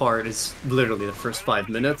hardest part is literally the first 5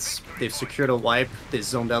 minutes. They've secured a wipe, they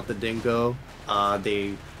zoned out the Dingo,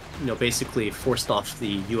 they basically forced off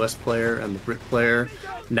the US player and the Brit player.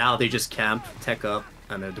 Now they just camp, tech up,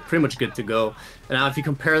 and they're pretty much good to go. And now if you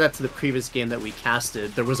compare that to the previous game that we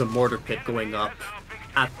casted, there was a mortar pit going up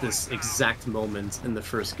at this exact moment in the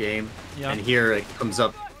first game. Yeah. And here it comes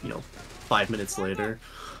up, 5 minutes later.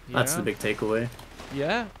 That's Yeah. the big takeaway.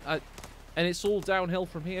 Yeah, and it's all downhill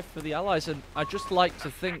from here for the Allies, and I just like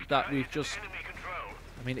to think that we've just...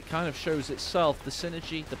 I mean, it kind of shows itself, the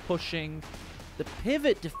synergy, the pushing, the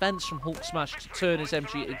pivot defense from Hulk Smash to turn his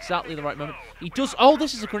MG at exactly the right moment. He does... Oh,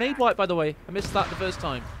 this is a grenade wipe, by the way. I missed that the first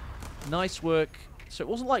time. Nice work. So it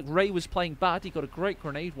wasn't like Ray was playing bad. He got a great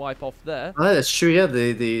grenade wipe off there. Oh, that's true. Yeah,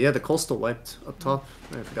 the coastal wiped up top.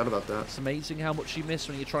 I forgot about that. It's amazing how much you miss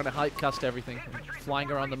when you're trying to hype cast everything. And flying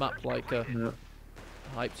around the map like a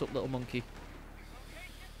hyped up little monkey.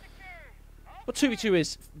 But 2v2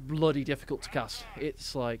 is bloody difficult to cast.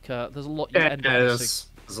 It's like, there's a lot you end up missing.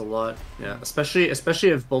 There's a lot. Yeah, especially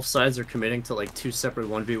if both sides are committing to like 2 separate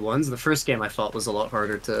 1v1s. The first game I thought was a lot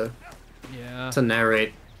harder to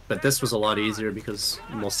narrate, but this was a lot easier because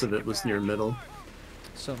most of it was near middle.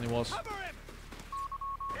 Certainly was.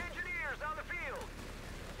 Engineers on the field.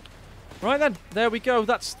 Right then, there we go.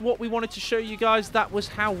 That's what we wanted to show you guys. That was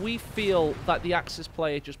how we feel that the Axis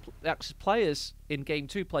players in Game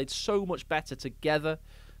 2 played so much better together.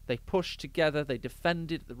 They pushed together, they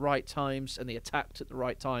defended at the right times, and they attacked at the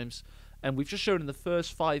right times. And we've just shown in the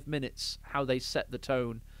first 5 minutes how they set the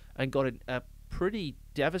tone and got a pretty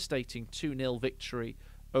devastating 2-0 victory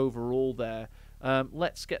overall there.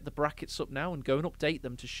 Let's get the brackets up now and go and update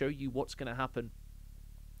them to show you what's going to happen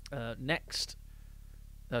next.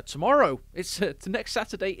 Tomorrow. It's the next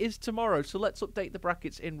Saturday is tomorrow, so let's update the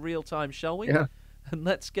brackets in real time, shall we? Yeah. And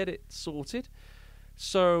let's get it sorted.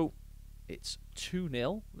 So it's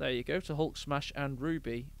 2-0. There you go to Hulk Smash and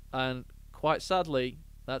Ruby, and quite sadly,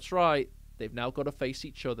 that's right. They've now got to face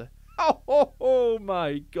each other. Oh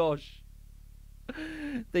my gosh!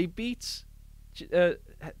 They beat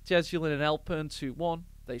Jezulin and Elpern 2-1.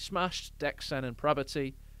 They smashed Dexen and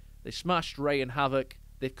Prabati. They smashed Ray and Havoc.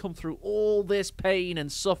 They've come through all this pain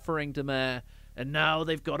and suffering, Demare, and now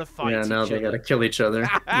they've got to fight each other. Yeah, now they gotta kill each other.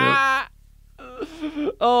 Yep.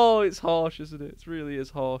 Oh, it's harsh, isn't it? It really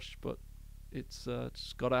is harsh, but it's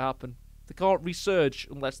just got to happen. They can't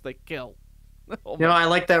resurge unless they kill. Oh I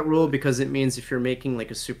like that rule because it means if you're making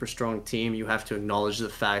like a super strong team, you have to acknowledge the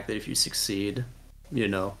fact that if you succeed,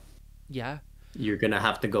 yeah. you're gonna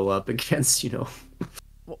have to go up against,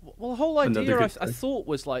 Well, the whole idea Another I good thought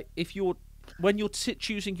was like, when you're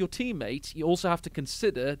choosing your teammate, you also have to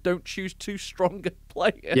consider don't choose too strong a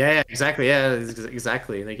player. Yeah, exactly. Yeah,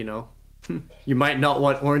 exactly. Like, you might not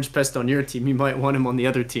want Orange Pest on your team. You might want him on the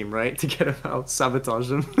other team, right? To get him out,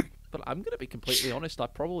 sabotage him. But I'm going to be completely honest, I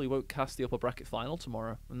probably won't cast the upper bracket final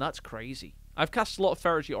tomorrow, and that's crazy. I've cast a lot of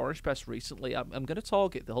Ferrigy Orange Pest recently. I'm going to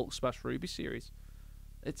target the Hulk Smash Ruby series.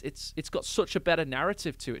 It's got such a better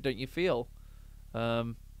narrative to it, don't you feel?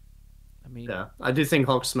 I mean, Yeah, I do think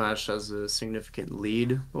Hulk Smash has a significant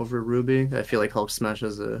lead over Ruby. I feel like Hulk Smash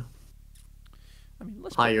has a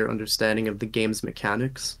higher understanding of the game's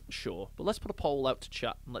mechanics. Sure, but let's put a poll out to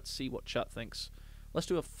chat and let's see what chat thinks. Let's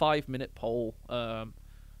do a 5-minute poll.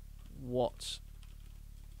 What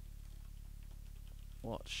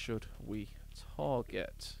should we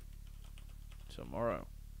target tomorrow?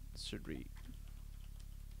 Should we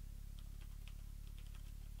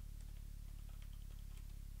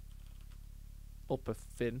upper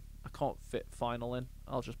fin. I can't fit final in.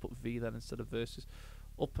 I'll just put V then instead of versus.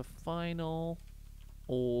 Upper final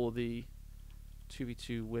or the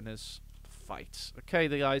 2v2 winners fight. Okay,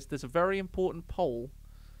 guys, there's a very important poll.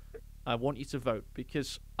 I want you to vote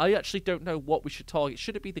because I actually don't know what we should target.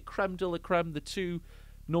 Should it be the creme de la creme, the two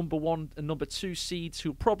number 1 and number 2 seeds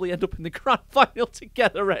who'll probably end up in the grand final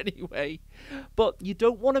together anyway? But you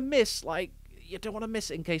don't want to miss, you don't want to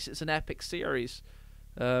miss it in case it's an epic series.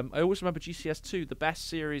 I always remember GCS2, the best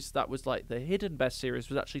series that was like the hidden best series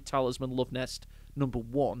was actually Talisman Love Nest number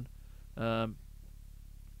 1. It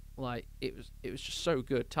was just so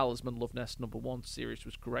good. Talisman Love Nest number 1 series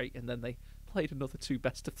was great, and then they played another 2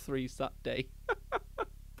 best of 3s that day.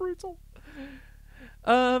 Brutal.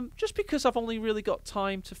 Just because I've only really got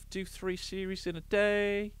time to do 3 series in a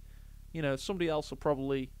day, somebody else will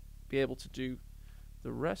probably be able to do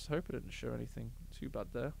the rest. I hope I didn't show anything too bad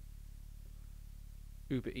there.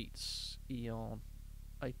 Uber Eats, Eon.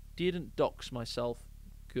 I didn't dox myself.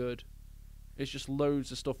 Good. It's just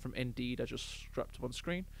loads of stuff from Indeed I just strapped up on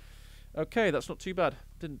screen. Okay, that's not too bad.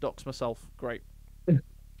 Didn't dox myself. Great.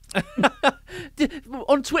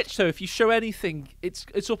 On Twitch, though, if you show anything,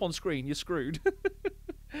 it's up on screen. You're screwed.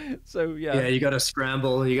 So yeah. Yeah, you gotta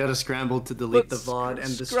scramble. You gotta scramble to delete the VOD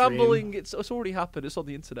and the scrambling. stream. It's already happened. It's on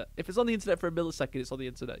the internet. If it's on the internet for a millisecond, it's on the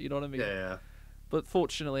internet. You know what I mean? Yeah. But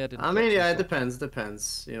fortunately, I didn't. I mean, yeah, it depends.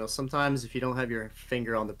 Sometimes if you don't have your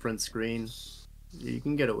finger on the print screen, you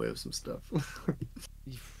can get away with some stuff.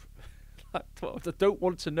 I don't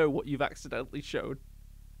want to know what you've accidentally shown.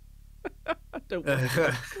 I don't want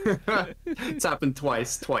to. It's happened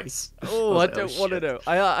twice. Oh, I don't want to know.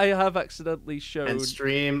 I have accidentally shown. And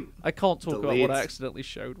stream. I can't talk about what I accidentally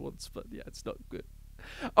showed once, but yeah, it's not good.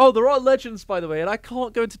 Oh, there are legends, by the way, and I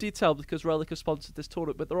can't go into detail because Relic has sponsored this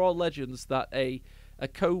tournament, but there are legends that a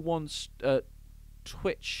Co1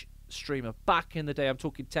 Twitch streamer back in the day, I'm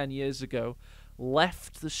talking 10 years ago,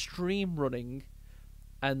 left the stream running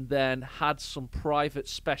and then had some private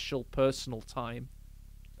special personal time.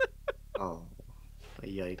 Oh,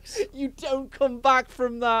 yikes. You don't come back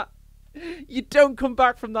from that. You don't come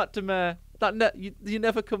back from that, Demare. You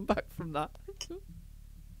never come back from that.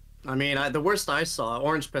 I mean, the worst I saw,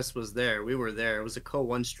 Orange Pest was there. We were there. It was a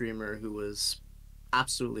Co1 streamer who was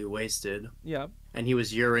absolutely wasted. Yeah. And he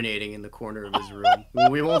was urinating in the corner of his room.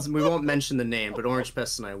 we won't mention the name, but Orange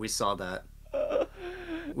Pest and we saw that.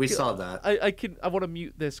 We saw that. I want to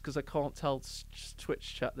mute this because I can't tell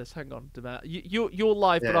Twitch chat this. Hang on, Demare. You're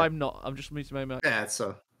live, yeah. But I'm not. I'm just muting my mic. Yeah,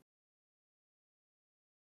 so.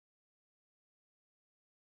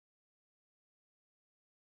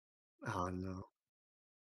 Oh no.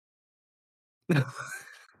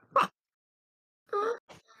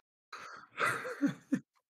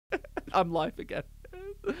 I'm live again.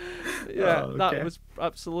 Yeah, okay. That was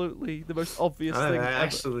absolutely the most obvious thing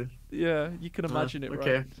actually. Ever. Yeah, you can imagine it,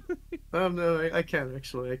 okay. right? Oh no, I can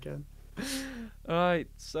actually. I can. All right,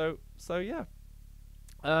 so yeah.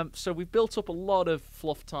 So we've built up a lot of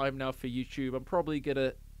fluff time now for YouTube. I'm probably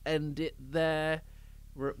gonna end it there.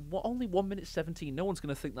 We're at only 1 minute 17. No one's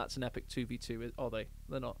gonna think that's an epic 2v2, are they?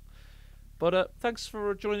 They're not. But thanks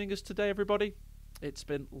for joining us today, everybody. It's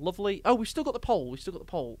been lovely. Oh, we've still got the poll.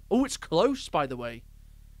 Oh, it's close, by the way.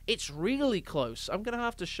 It's really close. I'm going to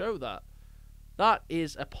have to show that. That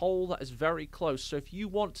is a poll that is very close. So if you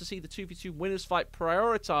want to see the 2v2 winners fight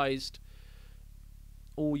prioritized,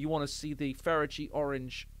 or you want to see the Ferrigi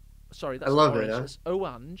Orange... Sorry, that's Orange.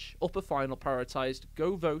 Orange, upper final prioritized.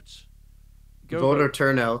 Go vote. Voter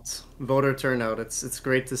turnout. It's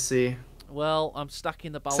great to see. Well, I'm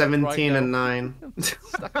stacking the ballot 17 right and now. 9.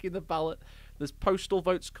 Stacking the ballot. There's postal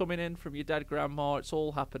votes coming in from your dead grandma. It's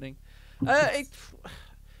all happening.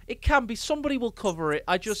 It can be. Somebody will cover it.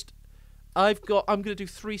 I'm going to do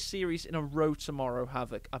 3 series in a row tomorrow,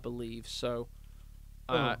 Havoc, I believe. So,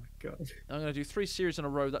 oh my God. I'm going to do 3 series in a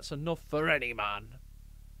row. That's enough for any man,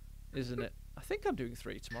 isn't it? I think I'm doing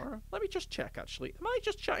 3 tomorrow. Let me just check, actually. Am I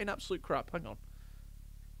just chatting absolute crap? Hang on.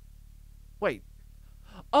 Wait.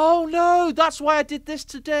 Oh, no. That's why I did this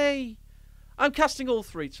today. I'm casting all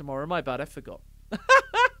 3 tomorrow. My bad. I forgot.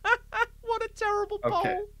 What a terrible poll.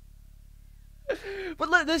 Okay. But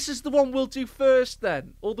look, this is the one we'll do first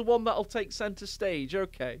then. Or the one that'll take centre stage.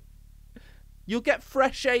 Okay. You'll get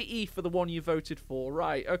fresh AE for the one you voted for.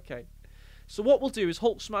 Right, okay. So what we'll do is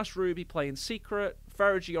Hulk Smash Ruby play in secret.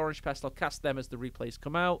 Ferrigi Orange Pest, I'll cast them as the replays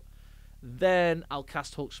come out. Then I'll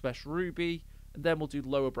cast Hulk Smash Ruby. And then we'll do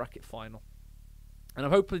lower bracket final. And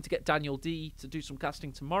I'm hoping to get Daniel D to do some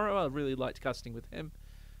casting tomorrow. I really liked casting with him.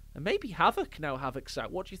 And maybe Havoc now Havoc's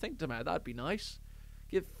out. What do you think, Demare? That'd be nice.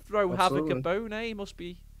 Throw Absolutely. Havoc a bone, eh? He must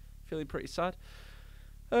be feeling pretty sad.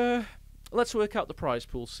 let's work out the prize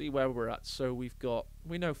pool, see where we're at. So we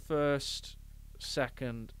know first,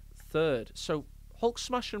 second, third. So Hulk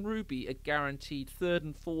Smash and Ruby are guaranteed third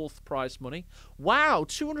and fourth prize money. Wow,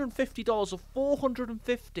 $250 or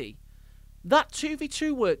 $450. That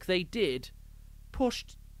 2v2 work they did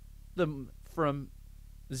pushed them from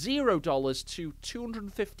 $0 to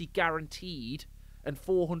 $250 guaranteed and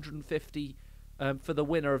 $450 for the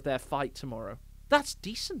winner of their fight tomorrow. That's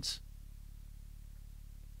decent.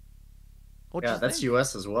 Yeah, that's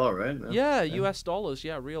US as well, right? Yeah, US dollars.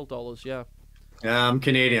 Yeah, real dollars. Yeah. Yeah, I'm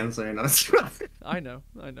Canadian, so you know. I know.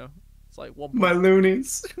 It's like one. My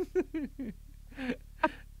loonies.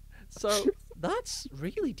 So that's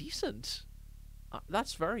really decent.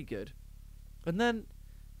 That's very good. And then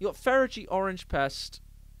you got Ferrigy Orange Pest.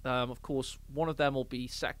 Of course, one of them will be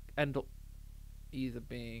end up either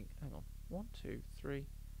being. Hang on. 1, 2, 3.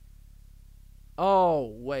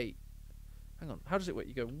 Oh wait. Hang on. How does it work?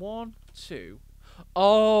 You go 1, 2.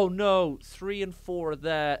 Oh no, 3 and 4 are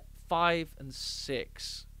there. 5 and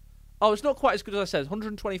 6. Oh, it's not quite as good as I said.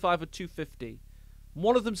 125 or 250.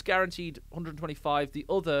 One of them's guaranteed 125. The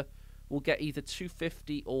other will get either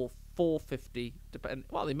 250 or 450.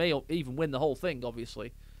 Well, they may even win the whole thing,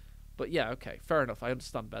 obviously. But yeah, okay, fair enough. I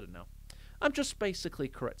understand better now. I'm just basically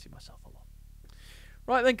correcting myself a lot.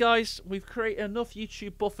 Right then, guys, we've created enough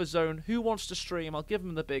YouTube buffer zone. Who wants to stream? I'll give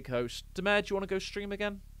them the big host. Demer, do you want to go stream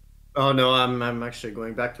again? Oh no, I'm actually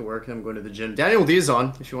going back to work. I'm going to the gym. Daniel D is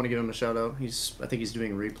on. If you want to give him a shout out, I think he's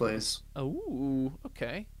doing replays. Oh,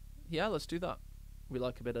 okay. Yeah, let's do that. We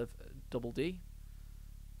like a bit of Double D.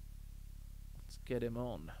 Let's get him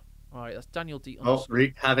on. All right, that's Daniel D. Oh,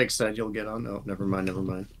 Havoc said you'll get on. Oh, never mind. Never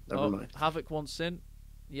mind. Havoc wants in.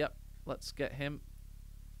 Yep, let's get him.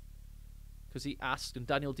 Because he asked, and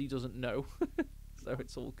Daniel D doesn't know, so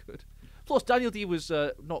it's all good. Plus, Daniel D was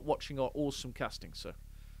not watching our awesome casting, so.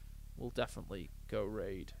 We'll definitely go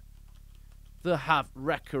raid the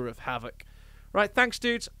Wrecker of Havoc. Right, thanks,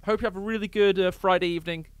 dudes. Hope you have a really good Friday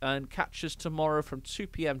evening, and catch us tomorrow from 2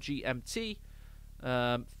 p.m. GMT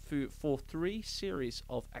for 3 series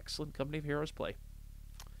of excellent Company of Heroes play.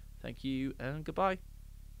 Thank you, and goodbye.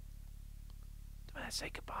 Say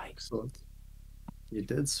goodbye. Excellent. You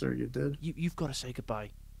did, sir. You did. You've got to say goodbye.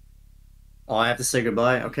 Oh, I have to say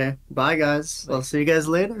goodbye. Okay. Bye, guys. I'll see you guys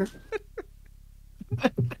later.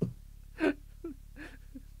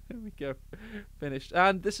 There we go. Finished.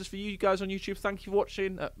 And this is for you guys on YouTube. Thank you for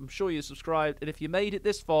watching. I'm sure you're subscribed. And if you made it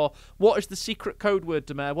this far, what is the secret code word,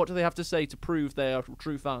 Demer? What do they have to say to prove they are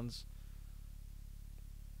true fans?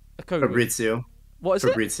 A code Fabrizio. Word. What is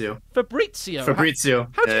Fabrizio. it? Fabrizio. Fabrizio.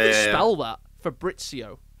 How do you spell that?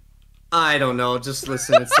 Fabrizio. I don't know. Just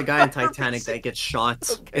listen. It's the guy in Titanic that gets shot.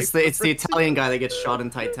 Okay, it's the Italian guy that gets shot in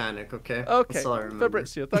Titanic. Okay. Okay. That's all I remember.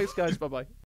 Fabrizio. Thanks, guys. Bye bye.